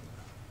that on.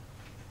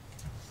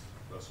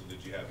 Russell,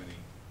 did you have any?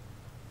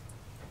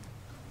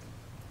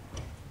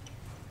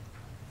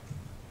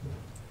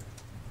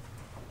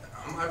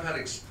 I've had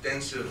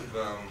extensive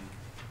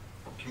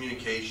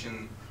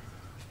communication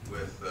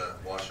with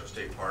Washoe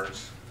State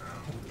Parks.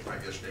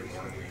 Yesterday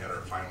morning we had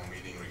our final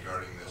meeting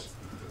regarding this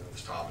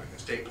topic. And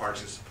State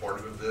Parks is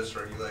supportive of this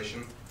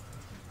regulation.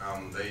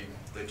 They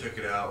took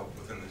it out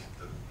within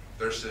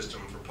their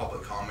system for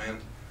public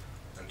comment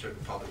and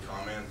took public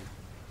comment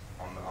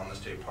on the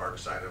state park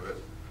side of it.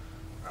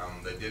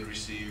 They did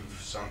receive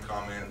some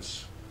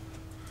comments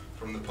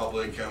from the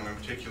public, in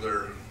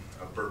particular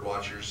bird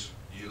watchers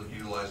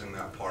utilizing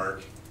that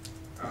park.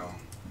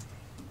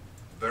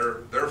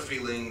 Their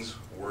feelings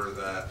were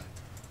that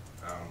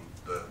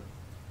the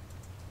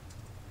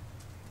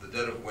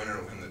dead of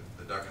winter, when the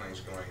duck hunting is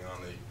going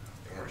on, they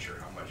weren't sure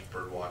how much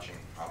bird watching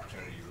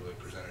opportunity really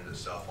presented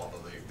itself,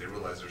 although they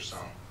realize there's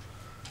some.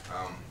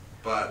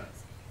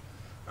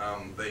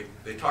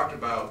 They talked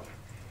about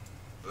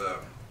the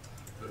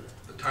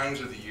times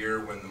of the year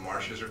when the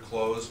marshes are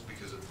closed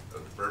because of the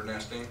bird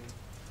nesting,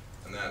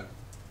 and that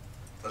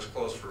that's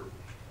closed for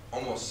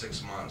almost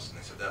 6 months, and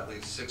they said that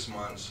leaves 6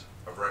 months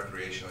of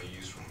recreational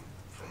use from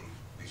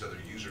these other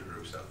user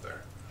groups out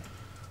there.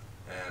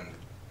 And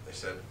they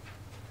said,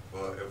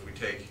 well, if we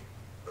take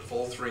the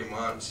full 3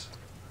 months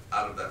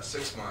out of that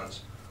 6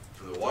 months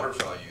for the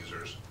waterfowl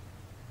users,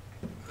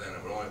 then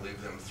it would only leave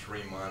them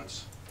 3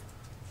 months,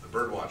 the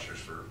bird watchers,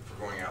 for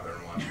going out there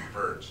and watching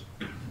birds.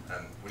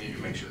 And we need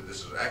to make sure that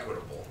this is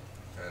equitable.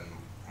 And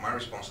my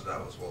response to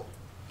that was, well,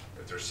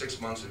 if there's 6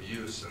 months of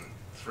use and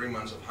 3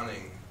 months of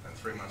hunting and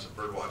 3 months of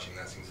bird watching,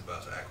 that seems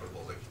about as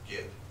equitable as they could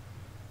get.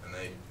 And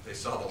they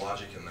saw the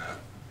logic in that.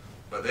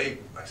 But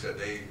like I said,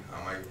 I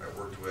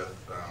worked with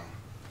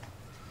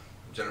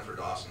Jennifer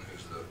Dawson,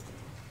 who's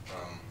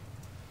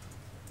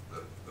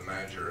the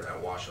manager at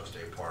Washoe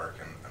State Park,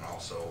 and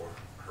also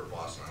her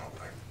boss, and I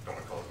don't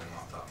recall his name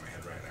off the top of my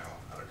head right now,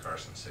 out of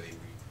Carson City.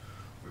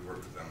 We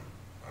worked with them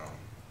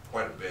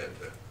quite a bit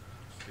to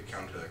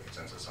come to a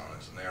consensus on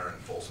this, and they are in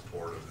full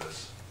support of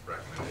this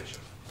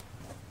recommendation.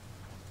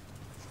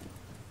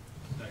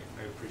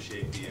 I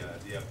appreciate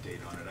the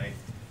update on it.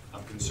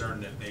 I'm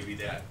concerned that maybe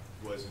that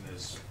wasn't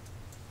as,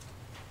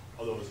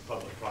 although it was a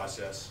public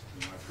process,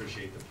 I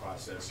appreciate the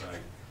process.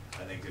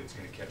 I think that it's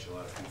going to catch a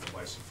lot of people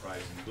by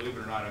surprise. And believe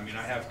it or not,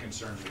 I have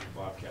concerns with the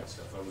bobcat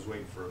stuff. I was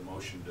waiting for a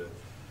motion to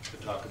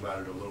talk about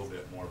it a little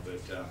bit more,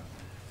 but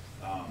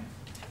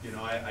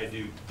I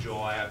do,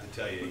 Joel, I have to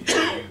tell you,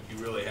 you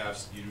really have,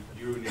 you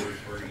and your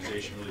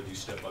organization really do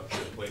step up to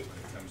the plate when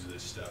it comes to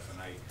this stuff.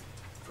 And I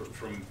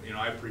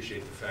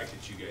appreciate the fact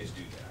that you guys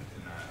do that.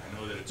 And I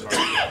know that it's hard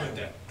to put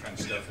that kind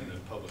of stuff in the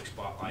public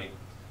spotlight.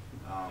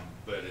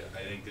 But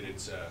I think that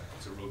it's a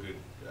real good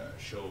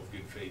show of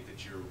good faith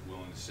that you're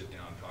willing to sit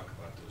down and talk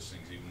about those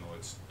things, even though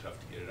it's tough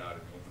to get it out in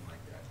the open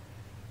like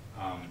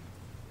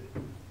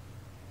that.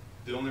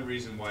 The only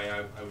reason why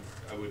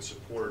I would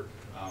support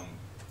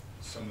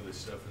some of the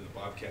stuff in the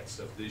bobcat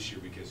stuff this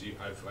year, because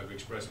I've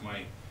expressed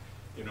my,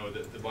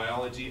 the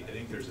biology. I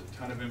think there's a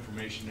ton of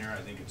information there.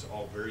 I think it's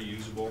all very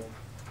usable,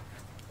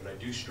 but I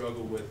do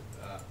struggle with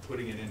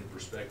putting it into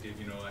perspective.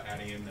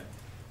 Adding in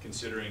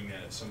considering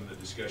some of the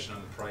discussion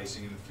on the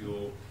pricing and the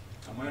fuel.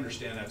 I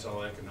understand that's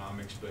all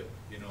economics, but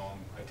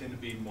I tend to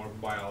be more of a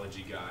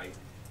biology guy.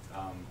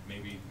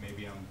 Maybe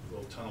I'm a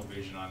little tunnel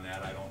vision on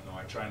that. I don't know.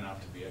 I try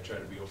not to be. I try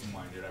to be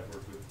open-minded. I've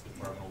worked with the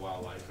Department of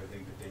Wildlife. I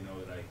think that they know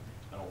that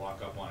I don't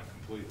lock up on it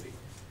completely.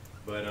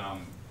 But I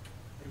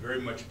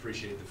very much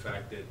appreciate the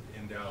fact that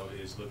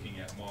NDOW is looking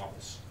at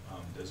models.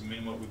 Doesn't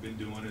mean what we've been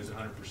doing is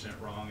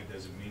 100% wrong. It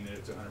doesn't mean that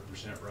it's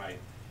 100% right.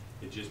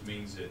 It just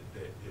means that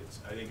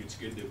I think it's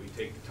good that we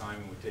take the time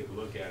and we take a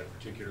look at it,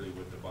 particularly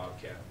with the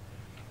bobcat,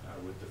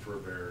 with the fur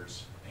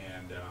bearers,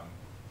 and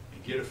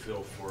get a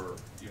feel for,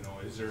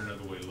 is there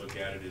another way to look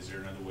at it? Is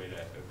there another way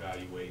to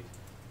evaluate?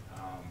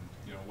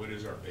 What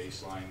is our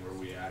baseline? Where are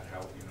we at?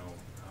 How,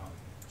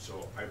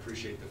 so I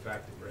appreciate the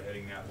fact that we're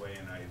heading that way,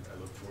 and I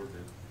look forward to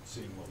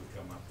seeing what we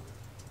come up with.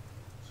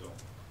 So,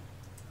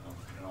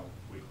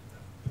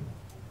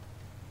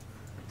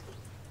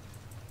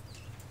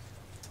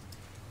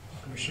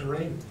 Commissioner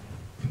Rain?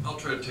 I'll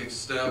try to take a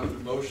stab at the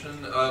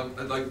motion.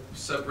 I'd like to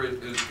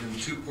separate it in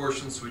two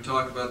portions. We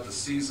talk about the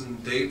season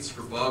dates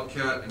for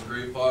bobcat and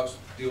gray fox.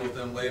 Deal with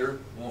them later.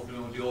 Won't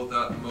deal with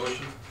that in the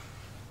motion.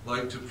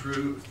 Like to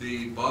approve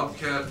the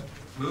bobcat,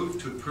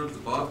 move to approve the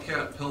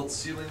bobcat pelt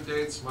sealing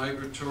dates,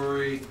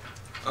 migratory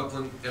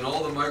upland, and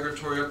all the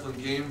migratory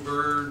upland game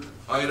bird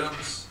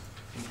items,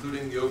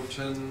 including the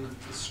Overton,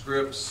 the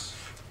Scripps,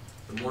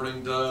 the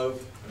mourning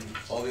dove, and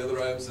all the other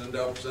items that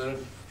NDOW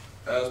presented,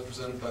 as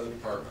presented by the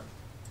department.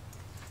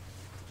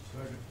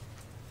 Second.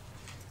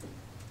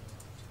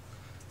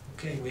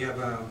 Okay, we have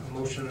a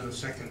motion and a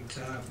second.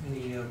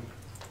 Any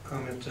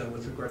comment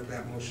with regard to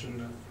that motion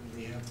from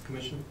the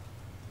commission?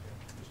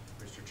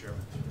 Mr.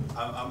 Chairman,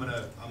 I'm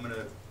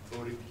gonna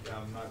vote.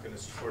 I'm not gonna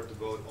support the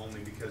vote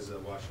only because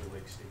of the Washoe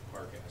Lake State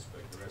Park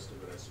aspect. The rest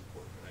of it I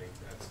support, but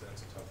that's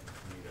a tough one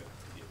for me to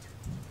get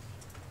through.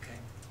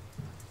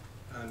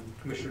 Okay.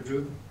 Commissioner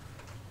Drew?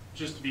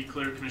 Just to be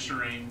clear,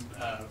 Commissioner Rain,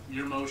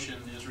 your motion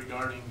is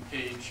regarding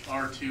page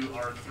R2,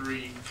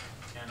 R3,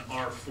 and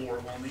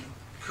R4 only?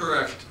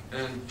 Correct,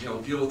 and deal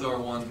with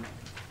R1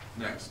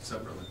 next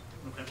separately.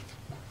 Okay.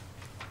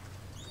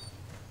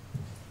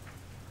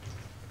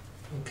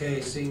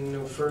 Okay, seeing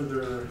no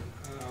further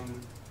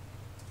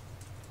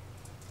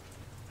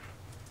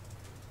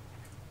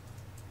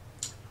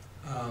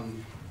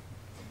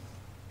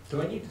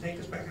do I need to take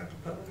this back out to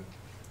public?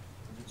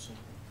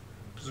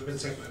 Because it's been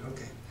seconded,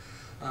 okay.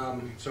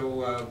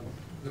 So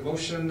the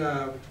motion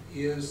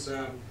is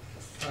to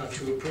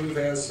approve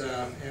as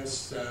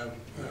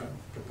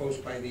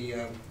proposed by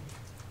the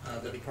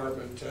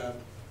department,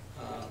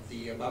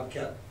 the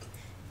bobcat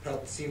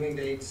pelt sealing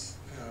dates,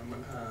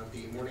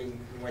 the mourning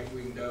and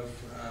white-winged dove,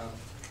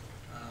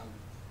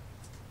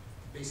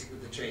 basically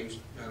the change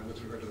with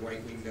regard to the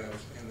white-winged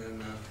dove, and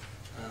then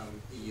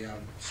the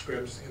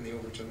Scripps and the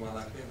Overton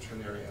Wildlife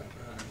Management Area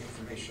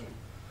information.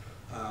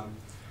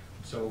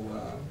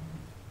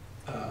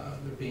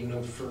 There being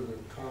no further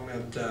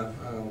comment,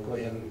 we'll go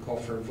ahead and call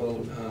for a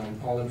vote.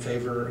 All in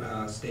favor,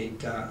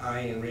 state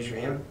aye and raise your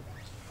hand.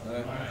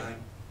 Aye. Aye.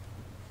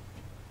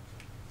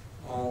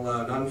 All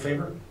not in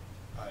favor?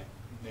 Aye.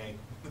 Nay.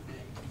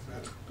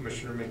 That's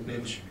Commissioner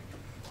McNitch.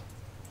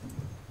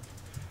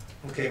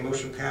 Okay,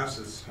 motion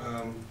passes.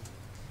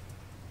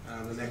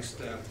 The next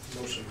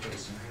motion,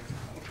 please.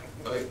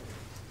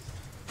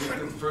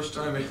 The first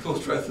time we'll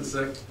try the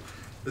second.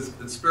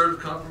 In spirit of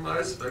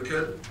compromise, if I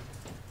could,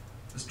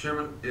 Mr.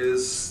 Chairman,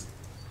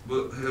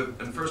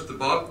 and first the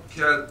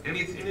bobcat,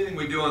 anything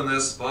we do on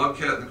this,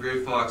 bobcat and the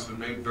gray fox have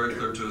been made very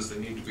clear to us they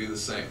need to be the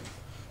same.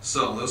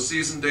 So those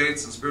season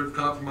dates, in spirit of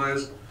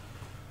compromise,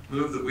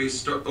 move that we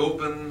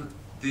open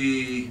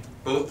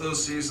both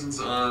those seasons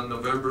on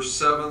November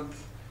 7th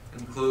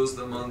and close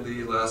them on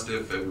the last day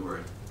of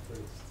February.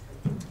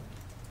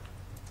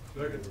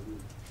 Second.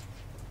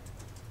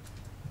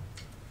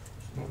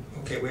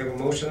 Okay, we have a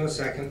motion and a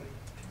second.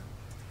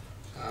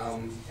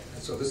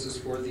 So this is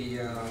for the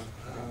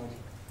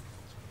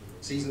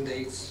season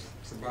dates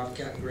for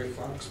bobcat and gray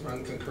fox,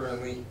 run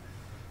concurrently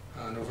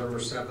November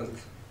 7th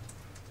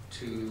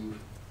to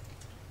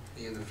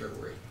the end of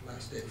February,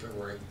 last day of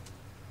February.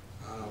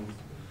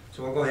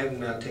 So I'll go ahead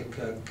and take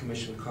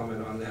commission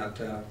comment on that.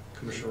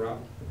 Commissioner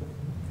Rob?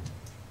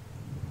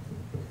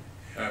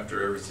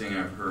 After everything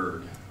I've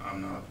heard,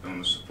 I'm not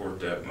going to support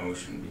that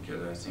motion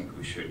because I think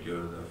we should go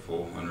to the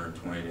full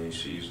 120-day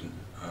season.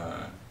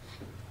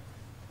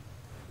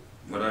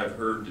 What I've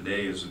heard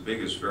today is the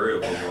biggest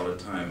variable a lot of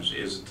times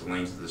isn't the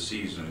length of the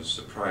season, it's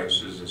the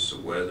prices, it's the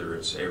weather,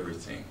 it's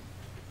everything.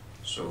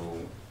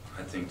 So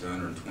I think the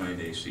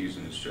 120-day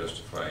season is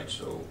justified.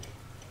 So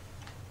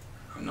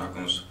I'm not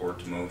gonna support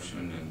the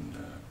motion, and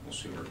we'll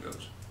see where it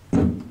goes.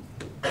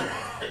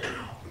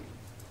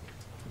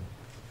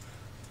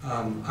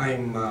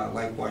 I'm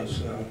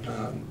likewise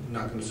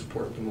not going to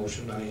support the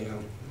motion. I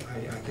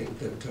think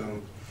that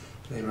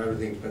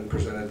everything's been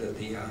presented, that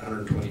the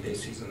 120-day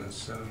season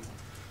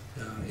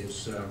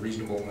is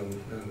reasonable,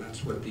 and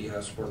that's what the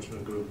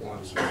sportsman group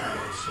wants. So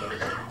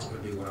that's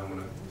going to be what I'm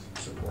going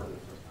to support.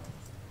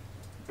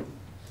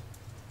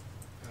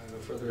 No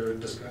further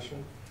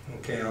discussion?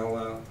 Okay,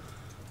 I'll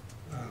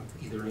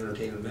either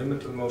entertain an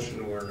amendment to the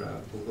motion,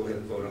 or we'll go ahead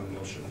and vote on the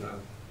motion.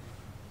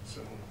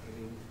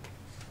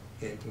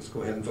 Okay, let's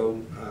go ahead and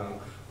vote.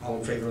 All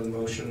in favor of the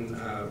motion,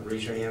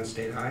 raise your hand,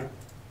 state aye.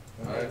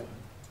 Aye.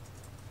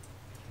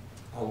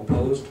 All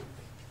opposed?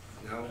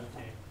 No?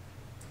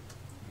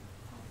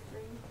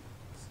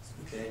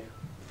 Okay.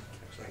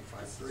 Looks like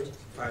 5-3.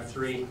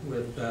 5-3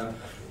 with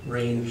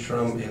Rain,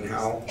 Shrum, and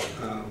Howell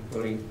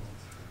voting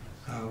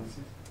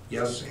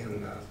yes,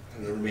 and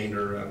the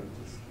remainder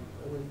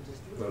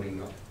voting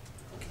no.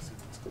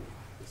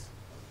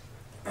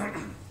 Okay,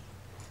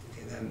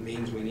 that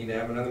means we need to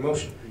have another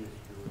motion.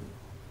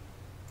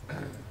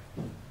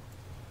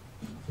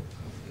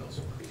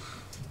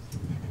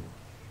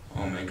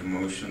 I'll make a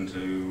motion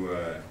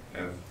to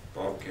have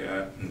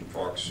bobcat and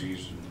fox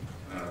season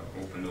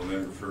open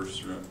November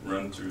 1st,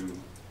 run through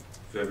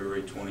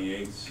February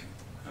 28th.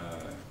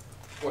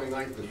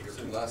 29th this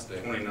year, last day.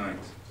 29th,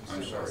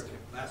 I'm sorry.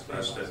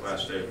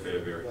 Last day of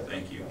February,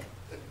 thank you.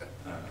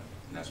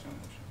 And that's my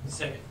motion.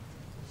 Second.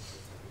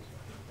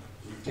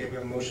 Okay, we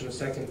have a motion, a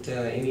second.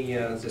 Any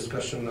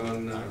discussion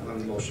on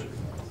the motion?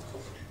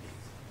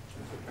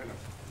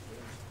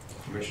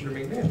 Commissioner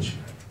McNitch.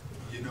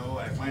 You know,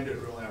 I find it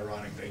really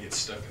ironic that I get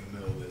stuck in the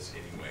middle of this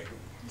anyway.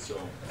 So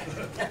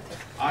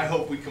I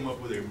hope we come up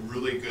with a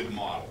really good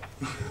model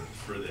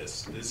for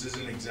this. This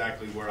isn't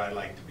exactly where I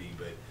like to be,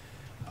 but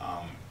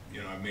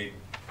you know,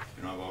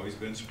 I've always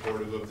been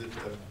supportive of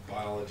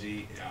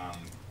biology.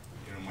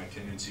 You know, my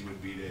tendency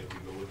would be to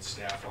go with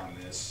staff on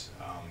this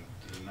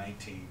to the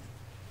 19th,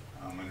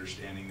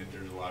 understanding that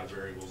there's a lot of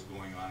variables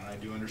going on. And I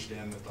do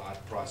understand the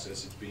thought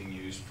process that's being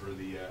used for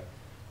the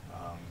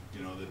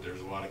you know, that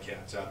there's a lot of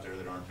cats out there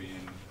that aren't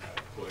being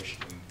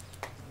pushed, and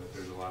that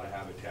there's a lot of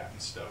habitat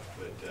and stuff,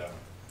 but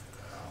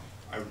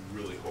I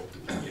really hope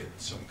that we get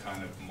some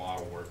kind of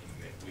model working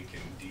that we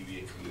can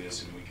deviate from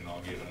this and we can all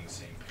get on the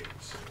same page.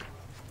 So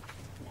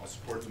I'll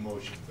support the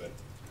motion, but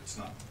it's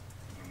not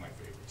one of my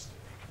favorites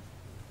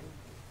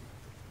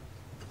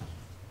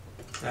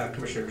today.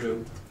 Commissioner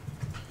Drew.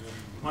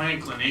 My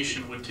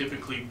inclination would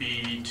typically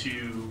be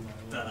to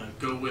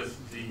go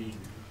with the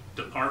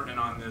department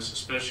on this,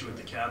 especially with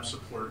the cab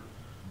support.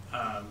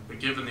 But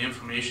given the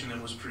information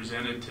that was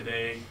presented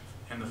today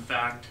and the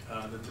fact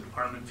that the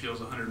department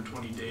feels a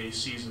 120-day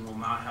season will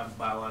not have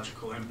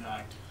biological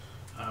impact,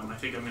 I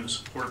think I'm going to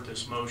support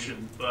this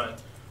motion,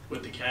 but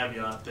with the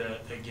caveat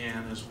that,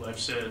 again, as I've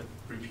said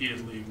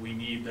repeatedly, we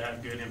need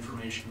that good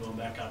information going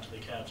back out to the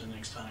cabs the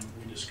next time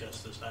we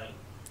discuss this item.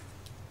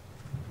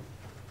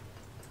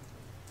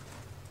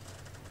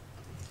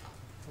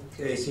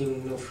 Okay,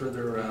 seeing no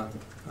further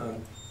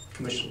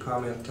commission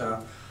comment,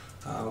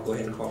 I'll go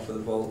ahead and call for the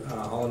vote.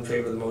 All in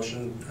favor of the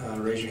motion,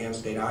 raise your hand,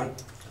 state aye.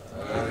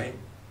 Aye.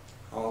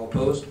 All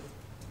opposed?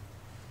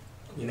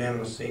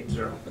 Unanimous,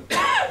 8-0.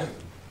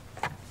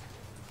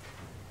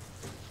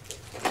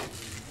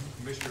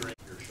 Commissioner,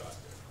 your shot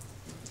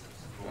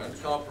there.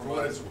 That's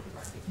compromise.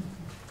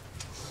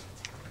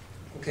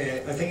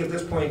 Okay, I think at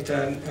this point,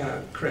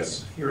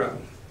 Chris, you're up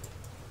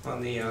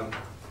on the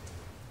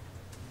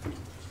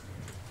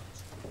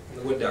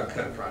wood duck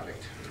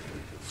project.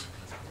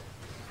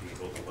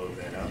 Able to load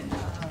that up.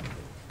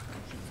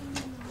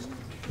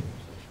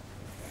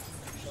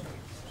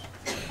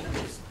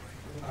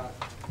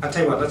 I'll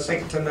tell you what, let's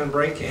take a 10-minute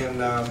break,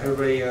 and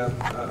everybody,